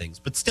complicated things,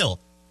 but still,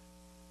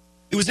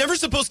 it was never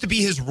supposed to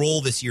be his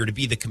role this year to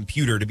be the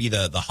computer, to be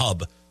the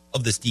hub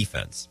of this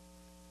defense.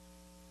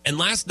 And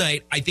last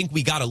night, I think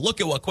we got to look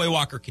at what Quay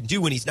Walker can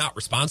do when he's not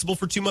responsible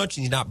for too much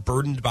and he's not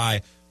burdened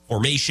by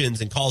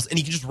formations and calls, and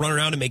he can just run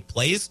around and make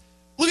plays.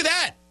 Look at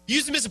that.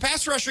 Use him as a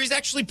pass rusher. He's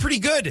actually pretty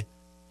good.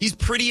 He's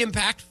pretty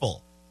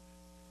impactful.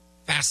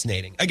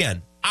 Fascinating.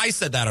 Again, I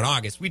said that in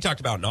August. We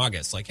talked about in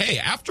August. Like, hey,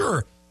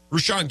 after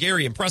Rashawn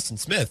Gary and Preston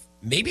Smith,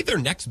 maybe their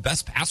next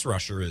best pass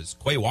rusher is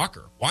Quay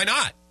Walker. Why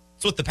not?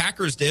 It's what the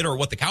Packers did or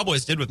what the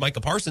Cowboys did with Micah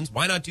Parsons.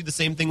 Why not do the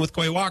same thing with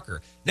Quay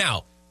Walker?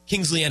 Now,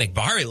 Kingsley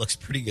Enagbare looks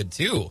pretty good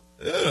too.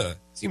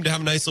 Seemed to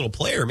have a nice little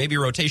player, maybe a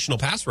rotational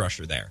pass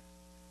rusher there.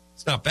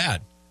 It's not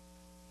bad.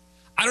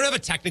 I don't have a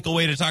technical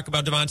way to talk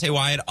about Devontae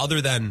Wyatt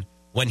other than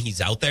when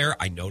he's out there,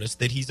 I noticed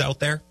that he's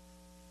out there.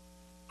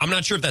 I'm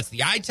not sure if that's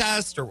the eye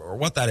test or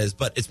what that is,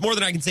 but it's more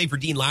than I can say for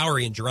Dean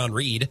Lowry and Jerron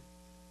Reed.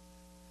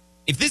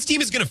 If this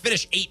team is going to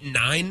finish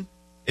 8-9,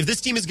 if this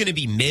team is going to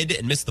be mid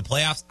and miss the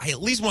playoffs, I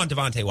at least want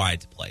Devontae Wyatt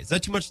to play. Is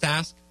that too much to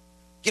ask?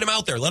 Get him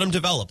out there. Let him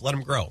develop. Let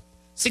him grow.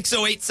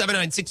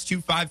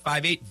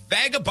 608-796-2558.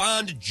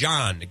 Vagabond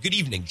John. Good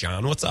evening,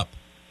 John. What's up?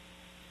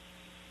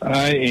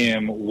 I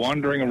am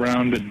wandering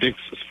around at Dick's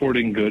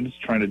Sporting Goods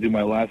trying to do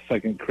my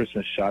last-second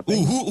Christmas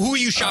shopping. Ooh, who are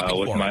you shopping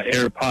with for? With my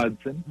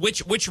AirPods in.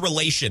 Which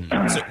relation?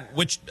 So,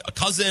 which a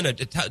cousin?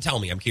 Tell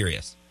me. I'm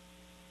curious.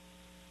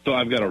 So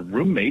I've got a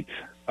roommate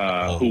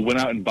who went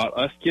out and bought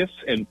us gifts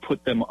and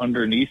put them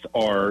underneath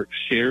our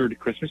shared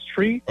Christmas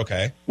tree.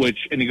 Okay.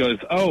 And he goes,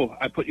 "Oh,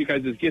 I put you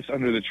guys' gifts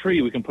under the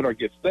tree. We can put our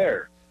gifts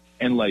there."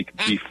 And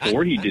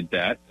before he did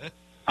that,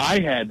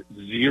 I had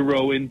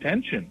zero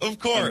intention of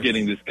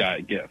getting this guy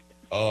a gift.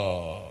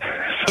 Oh,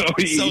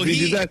 so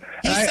he did that.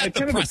 I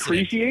kind of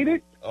appreciate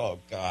it. Oh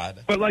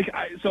God! But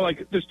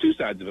there's two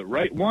sides of it,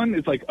 right? One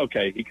is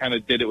okay, he kind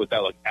of did it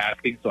without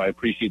asking, so I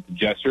appreciate the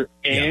gesture,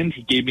 and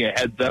he gave me a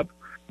heads up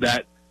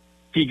that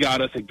he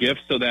got us a gift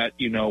so that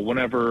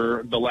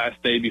whenever the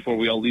last day before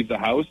we all leave the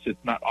house,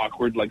 it's not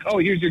awkward. Oh,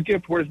 here's your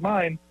gift. Where's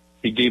mine?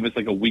 He gave us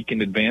a week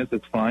in advance.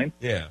 That's fine.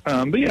 Yeah.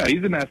 But yeah,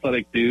 he's an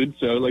athletic dude,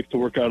 so likes to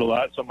work out a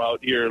lot. So I'm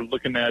out here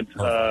looking at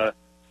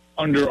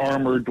Under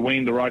Armour,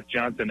 Dwayne "The Rock"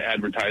 Johnson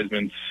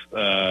advertisements,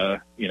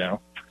 trying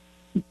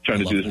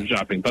to do some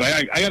shopping. But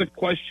I got a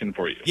question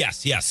for you.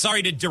 Yes.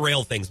 Sorry to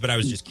derail things, but I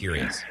was just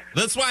curious.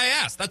 That's why I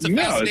asked. That's a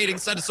fascinating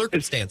set of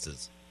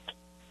circumstances.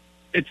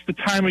 It's the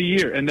time of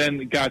year, and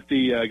then got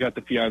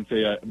the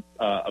fiance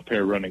a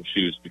pair of running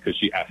shoes because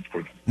she asked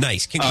for them.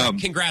 Nice.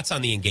 Congrats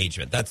on the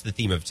engagement. That's the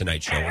theme of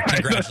tonight's show. We're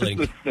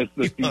congratulating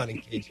you on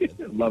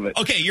engagement. Love it.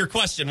 Okay, your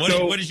question.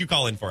 What did you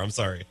call in for? I'm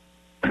sorry.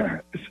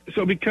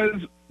 So because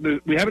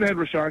we haven't had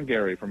Rashawn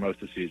Gary for most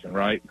of the season,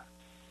 right?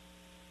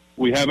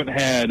 We haven't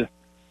had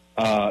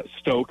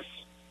Stokes.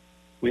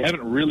 We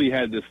haven't really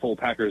had this full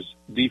Packers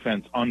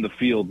defense on the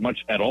field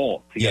much at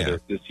all together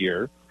this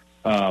year,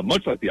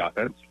 much like the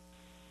offense.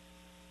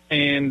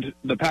 And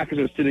the Packers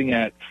are sitting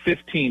at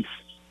 15th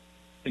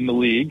in the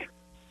league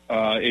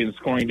in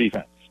scoring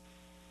defense.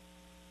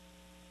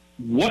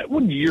 What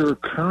would your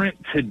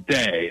current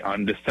today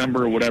on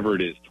December, whatever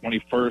it is,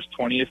 21st,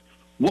 20th,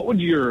 what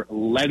would your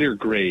letter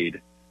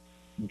grade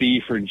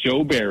be for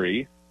Joe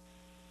Barry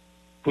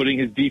putting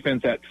his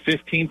defense at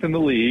 15th in the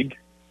league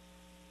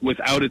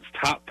without its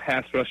top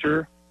pass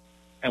rusher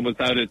and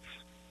without its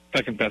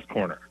second best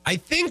corner? I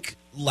think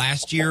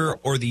last year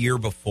or the year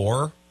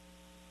before,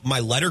 my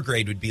letter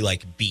grade would be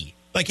B.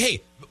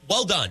 Hey,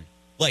 well done.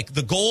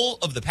 The goal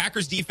of the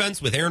Packers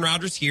defense with Aaron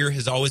Rodgers here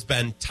has always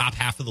been top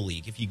half of the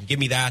league. If you can give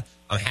me that,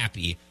 I'm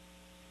happy.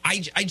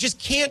 I just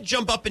can't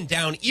jump up and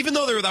down, even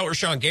though they're without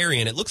Rashawn Gary,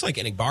 and it looks like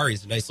Enagbare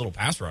is a nice little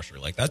pass rusher.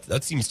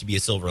 That seems to be a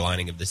silver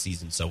lining of the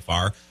season so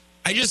far.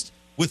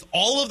 With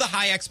all of the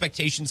high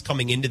expectations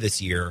coming into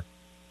this year,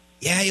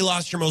 you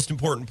lost your most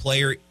important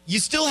player. You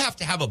still have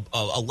to have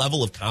a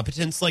level of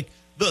competence.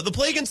 The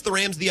play against the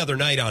Rams the other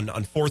night on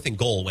 4th and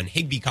goal when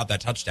Higbee caught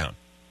that touchdown,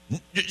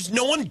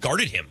 no one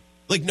guarded him.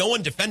 No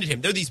one defended him.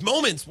 There are these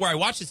moments where I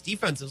watch this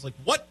defense. I was like,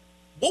 what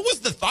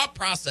was the thought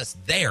process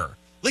there?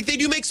 They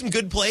do make some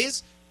good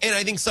plays. And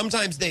I think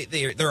sometimes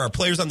there are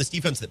players on this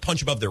defense that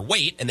punch above their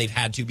weight, and they've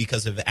had to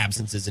because of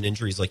absences and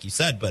injuries, like you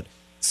said. But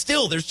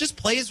still, there's just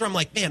plays where I'm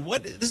like, man,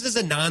 this is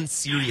a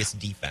non-serious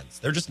defense.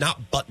 They're just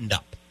not buttoned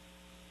up.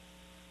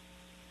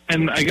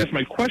 And I guess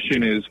my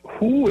question is,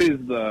 who is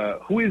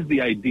the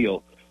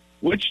ideal?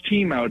 Which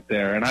team out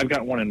there, and I've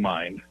got one in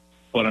mind,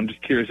 but I'm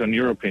just curious on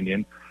your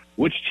opinion,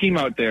 which team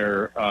out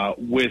there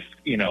with,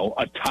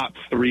 a top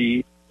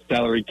 3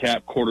 salary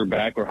cap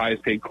quarterback or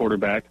highest paid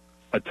quarterback,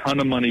 a ton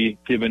of money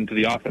given to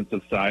the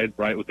offensive side,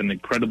 right, with an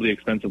incredibly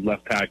expensive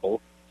left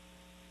tackle,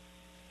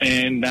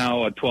 and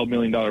now a $12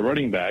 million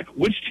running back,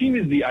 which team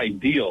is the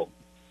ideal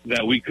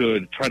that we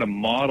could try to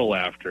model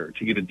after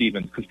to get a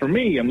defense? Because for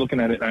me, I'm looking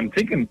at it, I'm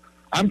thinking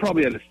I'm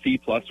probably at a C+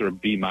 or a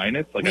B-.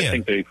 I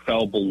think they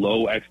fell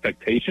below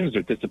expectations.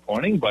 They're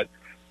disappointing, but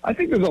I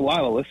think there's a lot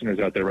of listeners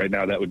out there right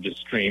now that would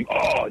just scream,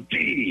 oh,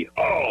 D,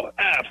 oh,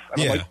 F.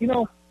 And I'm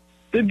like,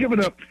 they've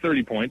given up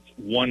 30 points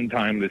one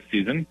time this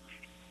season.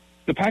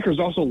 The Packers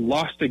also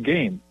lost a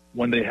game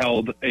when they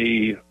held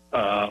a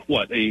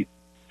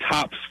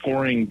top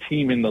scoring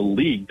team in the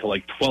league to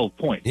like 12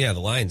 points. Yeah, the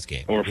Lions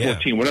game. Or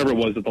 14, whatever it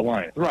was at the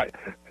Lions. Right.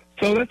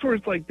 So that's where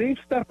it's like they've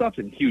stepped up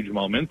in huge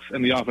moments,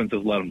 and the offense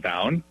has let them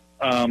down.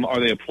 Are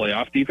they a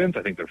playoff defense?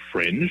 I think they're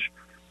fringe.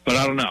 But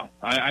I don't know.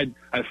 I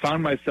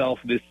found myself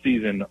this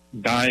season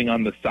dying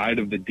on the side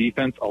of the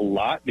defense a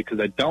lot because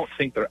I don't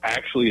think they're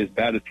actually as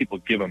bad as people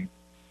give them,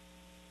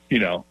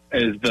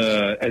 as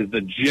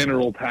the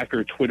general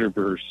Packer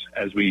Twitterverse,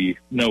 as we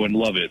know and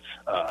love it,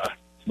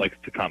 likes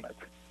to comment.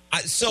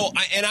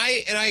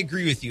 I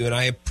agree with you, and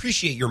I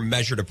appreciate your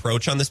measured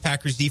approach on this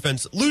Packers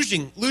defense.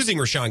 Losing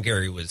Rashawn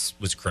Gary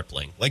was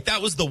crippling. Like,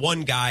 that was the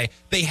one guy.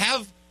 They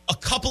have a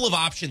couple of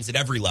options at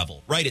every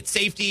level, right? At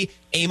safety,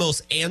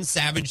 Amos and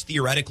Savage,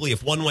 theoretically.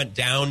 If one went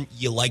down,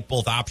 you like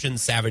both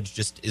options. Savage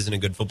just isn't a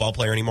good football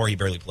player anymore. He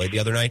barely played the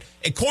other night.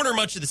 At corner,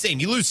 much of the same.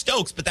 You lose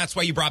Stokes, but that's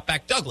why you brought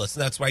back Douglas,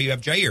 and that's why you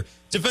have Jair.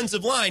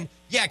 Defensive line,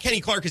 yeah,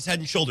 Kenny Clark is head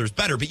and shoulders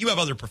better, but you have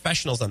other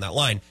professionals on that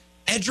line.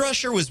 Edge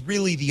rusher was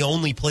really the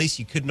only place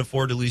you couldn't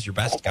afford to lose your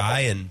best guy,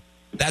 and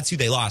that's who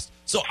they lost.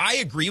 So I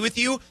agree with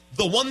you.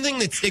 The one thing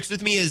that sticks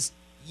with me is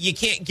you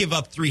can't give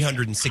up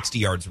 360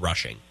 yards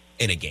rushing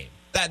in a game.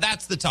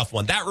 That's the tough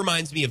one. That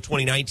reminds me of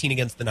 2019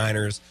 against the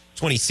Niners,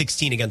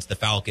 2016 against the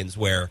Falcons,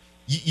 where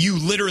you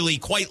literally,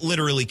 quite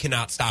literally,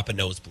 cannot stop a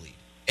nosebleed,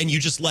 and you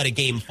just let a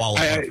game fall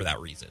apart for that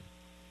reason.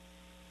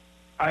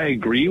 I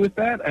agree with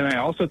that, and I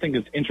also think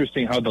it's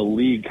interesting how the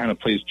league kind of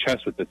plays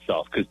chess with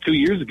itself. Because 2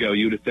 years ago,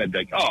 you would have said,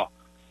 like, oh,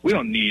 we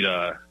don't need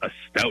a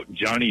stout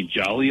Johnny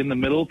Jolly in the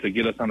middle to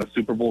get us on a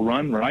Super Bowl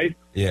run, right?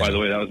 Yeah. By the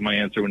way, that was my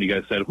answer when you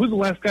guys said, who's the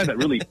last guy that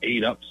really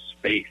ate up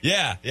space?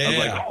 Yeah. I was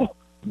like, oh,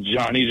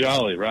 Johnny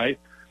Jolly, right?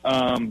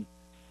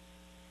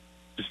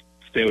 Just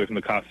stay away from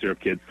the cough syrup,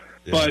 kids.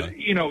 Yeah. But,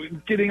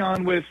 getting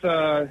on with,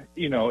 the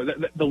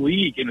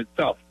league in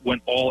itself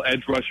went all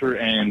edge rusher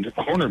and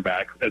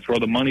cornerback. That's where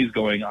all the money's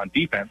going on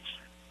defense.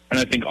 And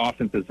I think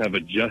offenses have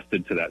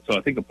adjusted to that. So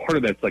I think a part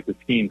of that's like the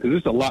scheme, because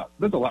there's a lot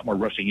more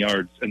rushing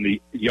yards, and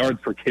the yards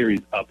per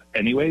carry's up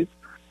anyways.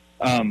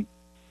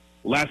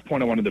 Last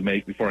point I wanted to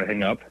make before I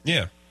hang up.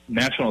 Yeah.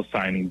 National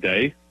Signing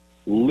Day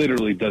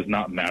literally does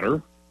not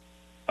matter.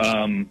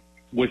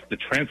 With the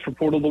transfer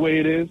portal the way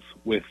it is,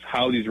 with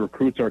how these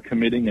recruits are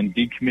committing and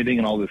decommitting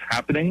and all this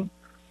happening,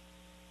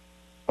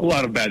 a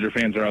lot of Badger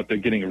fans are out there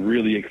getting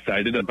really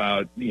excited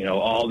about,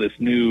 all this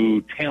new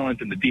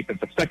talent in the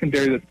defensive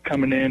secondary that's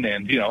coming in.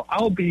 And,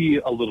 I'll be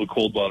a little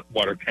cold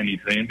water Kenny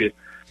today. But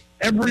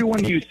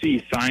everyone you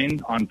see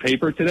signed on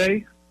paper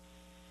today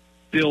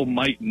still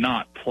might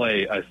not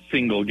play a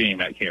single game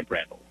at Camp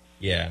Randall.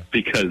 Yeah.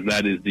 Because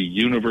that is the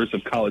universe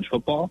of college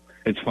football.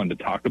 It's fun to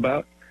talk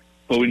about.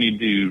 But we need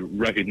to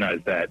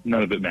recognize that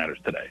none of it matters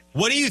today.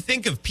 What do you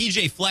think of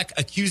P.J. Fleck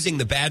accusing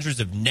the Badgers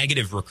of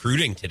negative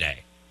recruiting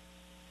today?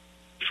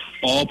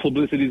 All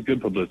publicity is good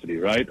publicity,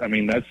 right? I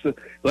mean, let's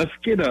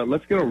get a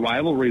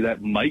rivalry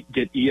that might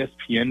get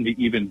ESPN to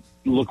even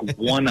look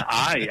one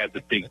eye at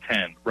the Big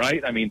Ten,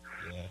 right? I mean,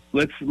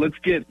 let's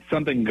get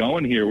something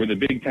going here where the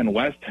Big Ten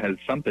West has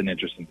something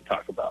interesting to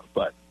talk about.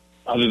 But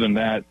other than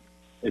that,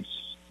 it's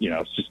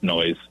just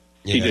noise.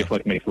 Yeah. TJ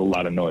Fleck makes a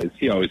lot of noise.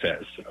 He always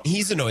has. So.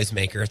 He's a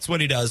noisemaker. It's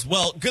what he does.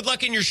 Well, good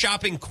luck in your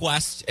shopping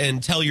quest,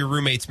 and tell your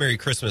roommates Merry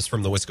Christmas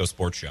from the Wisco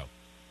Sports Show.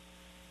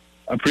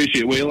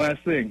 Appreciate it. Wait,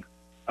 last thing.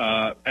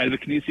 As a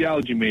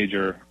kinesiology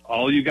major,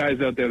 all you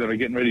guys out there that are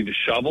getting ready to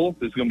shovel,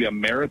 this is going to be a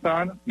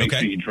marathon. Make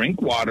sure you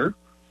drink water.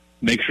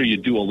 Make sure you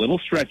do a little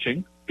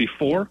stretching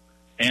before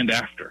and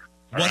after.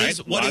 I know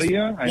what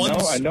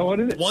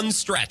it is. One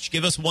stretch.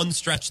 Give us one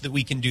stretch that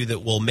we can do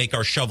that will make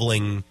our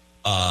shoveling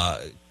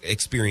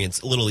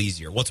experience a little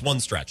easier. What's one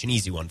stretch? An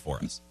easy one for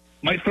us.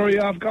 Might throw you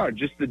off guard.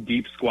 Just the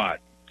deep squat.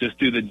 Just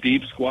do the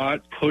deep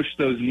squat. Push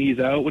those knees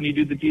out when you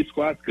do the deep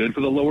squat. It's good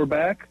for the lower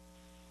back,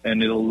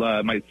 and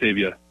it'll might save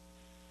you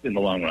in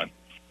the long run.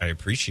 I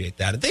appreciate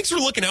that. And thanks for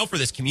looking out for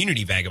this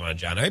community, Vagabond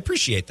John. I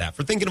appreciate that,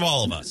 for thinking of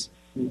all of us.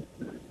 Do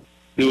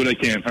what I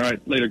can. All right.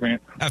 Later,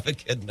 Grant. Have a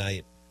good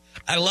night.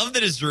 I love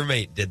that his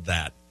roommate did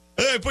that.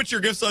 Hey, put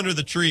your gifts under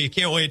the tree.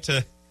 Can't wait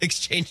to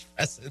exchange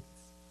presents.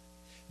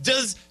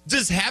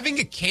 Does having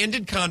a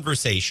candid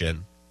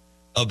conversation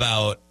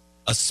about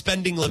a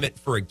spending limit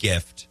for a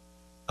gift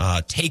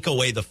take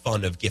away the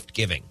fun of gift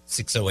giving?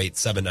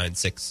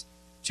 608-796-3269.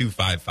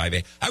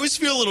 877-996-2558. I always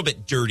feel a little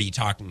bit dirty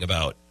talking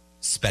about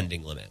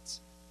spending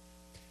limits.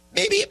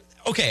 Maybe,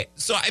 okay,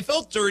 so I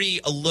felt dirty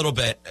a little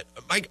bit.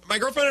 My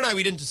girlfriend and I,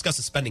 we didn't discuss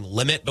a spending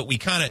limit, but we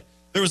kind of,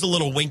 there was a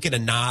little wink and a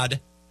nod,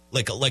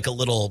 like a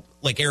little,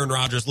 like Aaron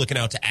Rodgers looking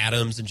out to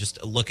Adams and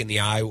just a look in the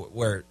eye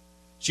where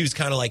she was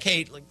kind of like,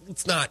 hey, like,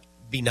 let's not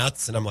be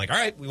nuts. And I'm like, all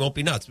right, we won't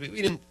be nuts. We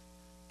didn't.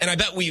 And I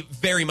bet we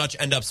very much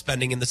end up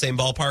spending in the same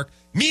ballpark.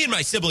 Me and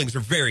my siblings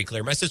are very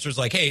clear. My sister's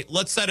like, hey,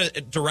 let's set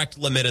a direct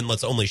limit and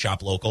let's only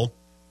shop local.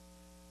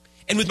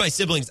 And with my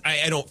siblings,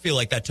 I don't feel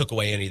like that took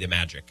away any of the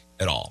magic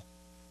at all.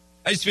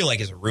 I just feel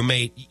like as a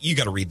roommate, you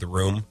got to read the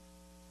room.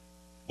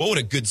 What would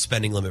a good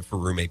spending limit for a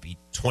roommate be?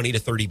 $20 to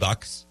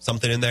 $30,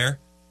 something in there?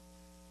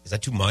 Is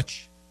that too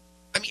much?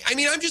 I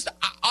mean,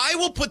 I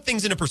will put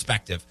things into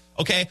perspective.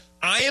 Okay,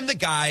 I am the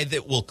guy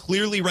that will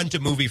clearly rent a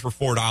movie for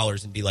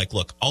 $4 and be like,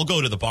 look, I'll go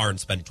to the bar and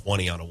spend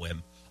 $20 on a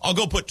whim. I'll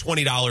go put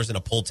 $20 in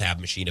a pull tab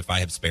machine if I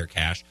have spare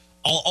cash.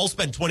 I'll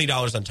spend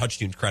 $20 on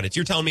TouchTunes credits.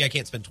 You're telling me I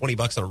can't spend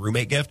 $20 on a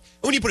roommate gift?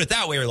 And when you put it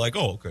that way, you're like,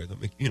 oh, okay, that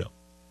make, $20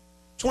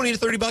 to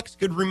 $30,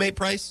 good roommate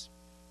price.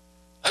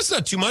 That's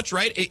not too much,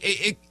 right?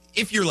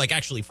 If you're like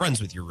actually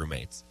friends with your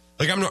roommates.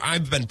 Like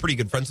I've been pretty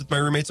good friends with my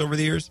roommates over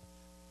the years.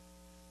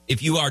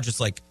 If you are just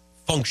like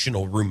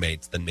functional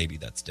roommates, then maybe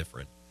that's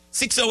different.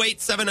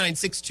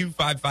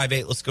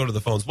 608-796-2558. Let's go to the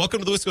phones. Welcome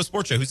to the Wisco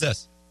Sports Show. Who's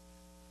this?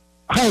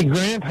 Hi,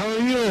 Grant. How are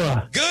you?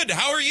 Good.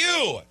 How are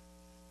you?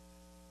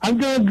 I'm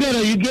doing good.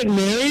 Are you getting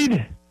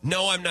married?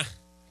 No, I'm not.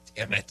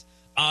 Damn it.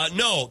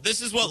 No,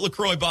 this is what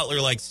LaCroix Butler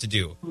likes to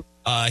do.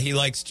 He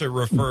likes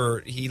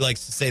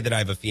to say that I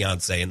have a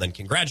fiance and then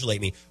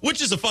congratulate me,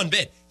 which is a fun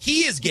bit.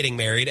 He is getting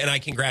married, and I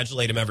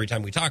congratulate him every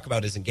time we talk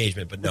about his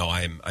engagement. But no,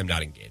 I'm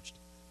not engaged.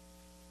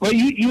 Well,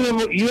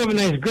 you have a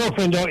nice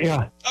girlfriend, don't you?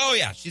 Oh,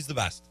 yeah. She's the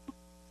best.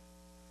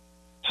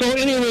 So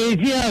anyways,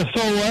 yeah,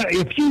 so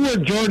if you were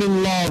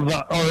Jordan Love,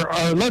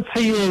 or let's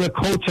say you were the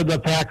coach of the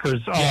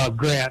Packers,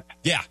 Grant.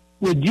 Yeah.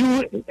 Would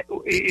you,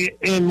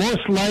 and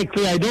most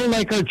likely, I don't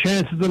like our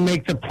chances to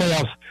make the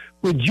playoffs,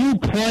 would you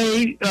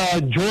play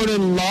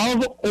Jordan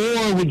Love,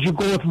 or would you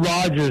go with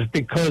Rodgers?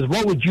 Because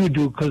what would you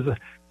do? Because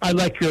I'd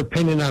like your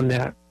opinion on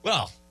that.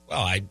 Well,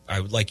 I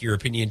would like your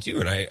opinion,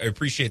 too, and I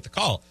appreciate the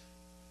call.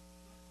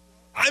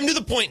 I'm to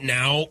the point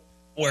now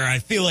where I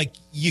feel like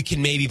you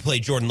can maybe play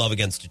Jordan Love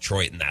against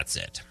Detroit, and that's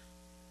it.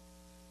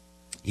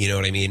 You know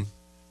what I mean?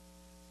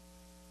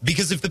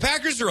 Because if the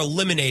Packers are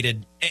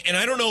eliminated, and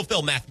I don't know if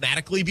they'll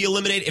mathematically be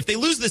eliminated. If they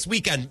lose this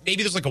weekend,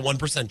 maybe there's like a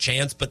 1%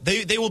 chance, but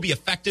they will be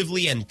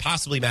effectively and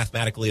possibly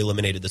mathematically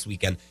eliminated this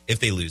weekend if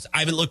they lose. I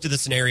haven't looked at the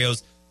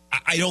scenarios.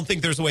 I don't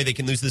think there's a way they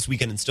can lose this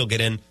weekend and still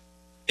get in.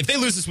 If they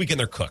lose this weekend,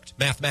 they're cooked,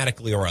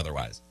 mathematically or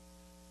otherwise.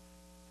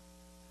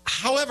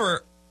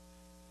 However,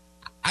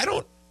 I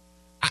don't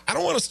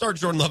want to start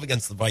Jordan Love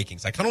against the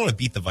Vikings. I kind of want to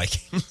beat the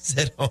Vikings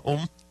at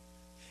home,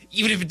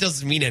 even if it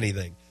doesn't mean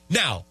anything.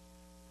 Now,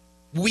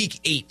 week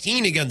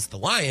 18 against the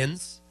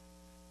Lions,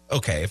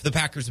 okay, if the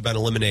Packers have been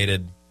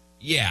eliminated,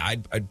 yeah,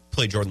 I'd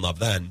play Jordan Love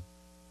then.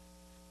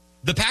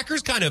 The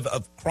Packers kind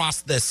of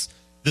crossed this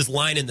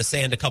line in the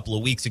sand a couple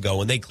of weeks ago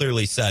when they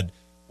clearly said,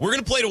 we're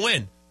going to play to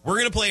win. We're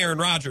going to play Aaron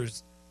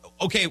Rodgers.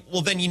 Okay,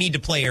 well, then you need to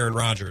play Aaron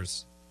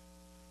Rodgers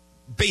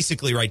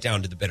basically right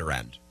down to the bitter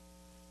end.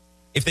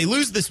 If they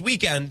lose this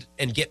weekend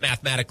and get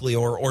mathematically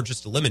or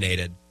just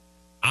eliminated,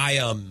 I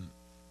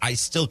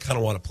still kind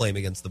of want to play him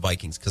against the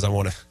Vikings because I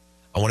want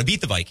to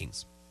beat the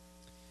Vikings.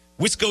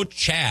 Wisco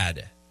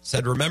Chad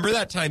said, remember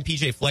that time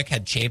PJ Fleck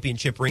had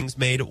championship rings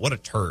made? What a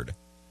turd.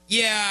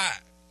 Yeah.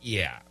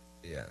 I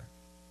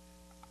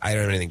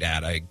don't have anything to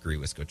add. I agree,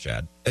 Wisco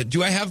Chad.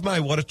 Do I have my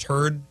what a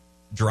turd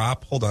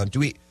drop? Hold on. Do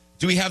we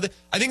have the?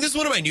 I think this is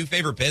one of my new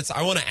favorite bits.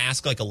 I want to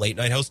ask like a late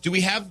night host. Do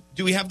we have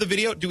the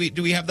video? Do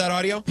we have that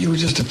audio? You were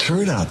just a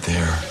turd out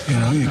there.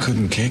 You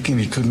couldn't kick and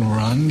you couldn't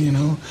run.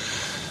 You're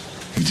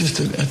just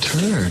a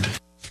turd.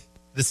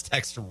 This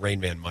text from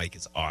Rain Man Mike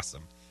is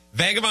awesome.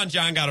 Vagabond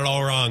John got it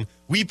all wrong.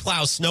 We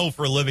plow snow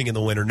for a living in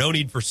the winter. No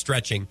need for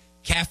stretching.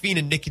 Caffeine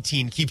and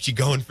nicotine keeps you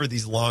going for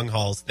these long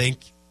hauls.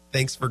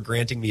 Thanks for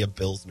granting me a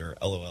Pilsner.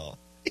 LOL.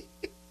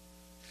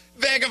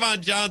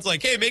 Vagabond John's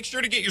like, hey, make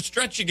sure to get your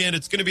stretching in.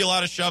 It's going to be a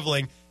lot of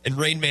shoveling. And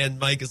Rain Man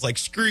Mike is like,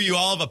 screw you.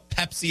 I'll have a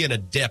Pepsi and a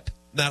dip.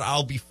 That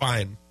I'll be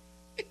fine.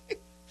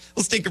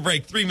 Let's take a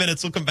break. 3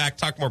 minutes. We'll come back.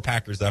 Talk more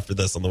Packers after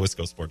this on the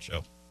Wisco Sports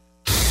Show.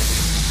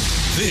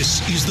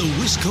 This is the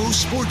Wisco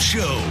Sports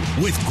Show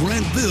with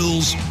Grant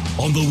Bills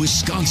on the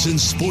Wisconsin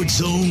Sports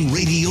Zone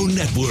Radio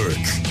Network.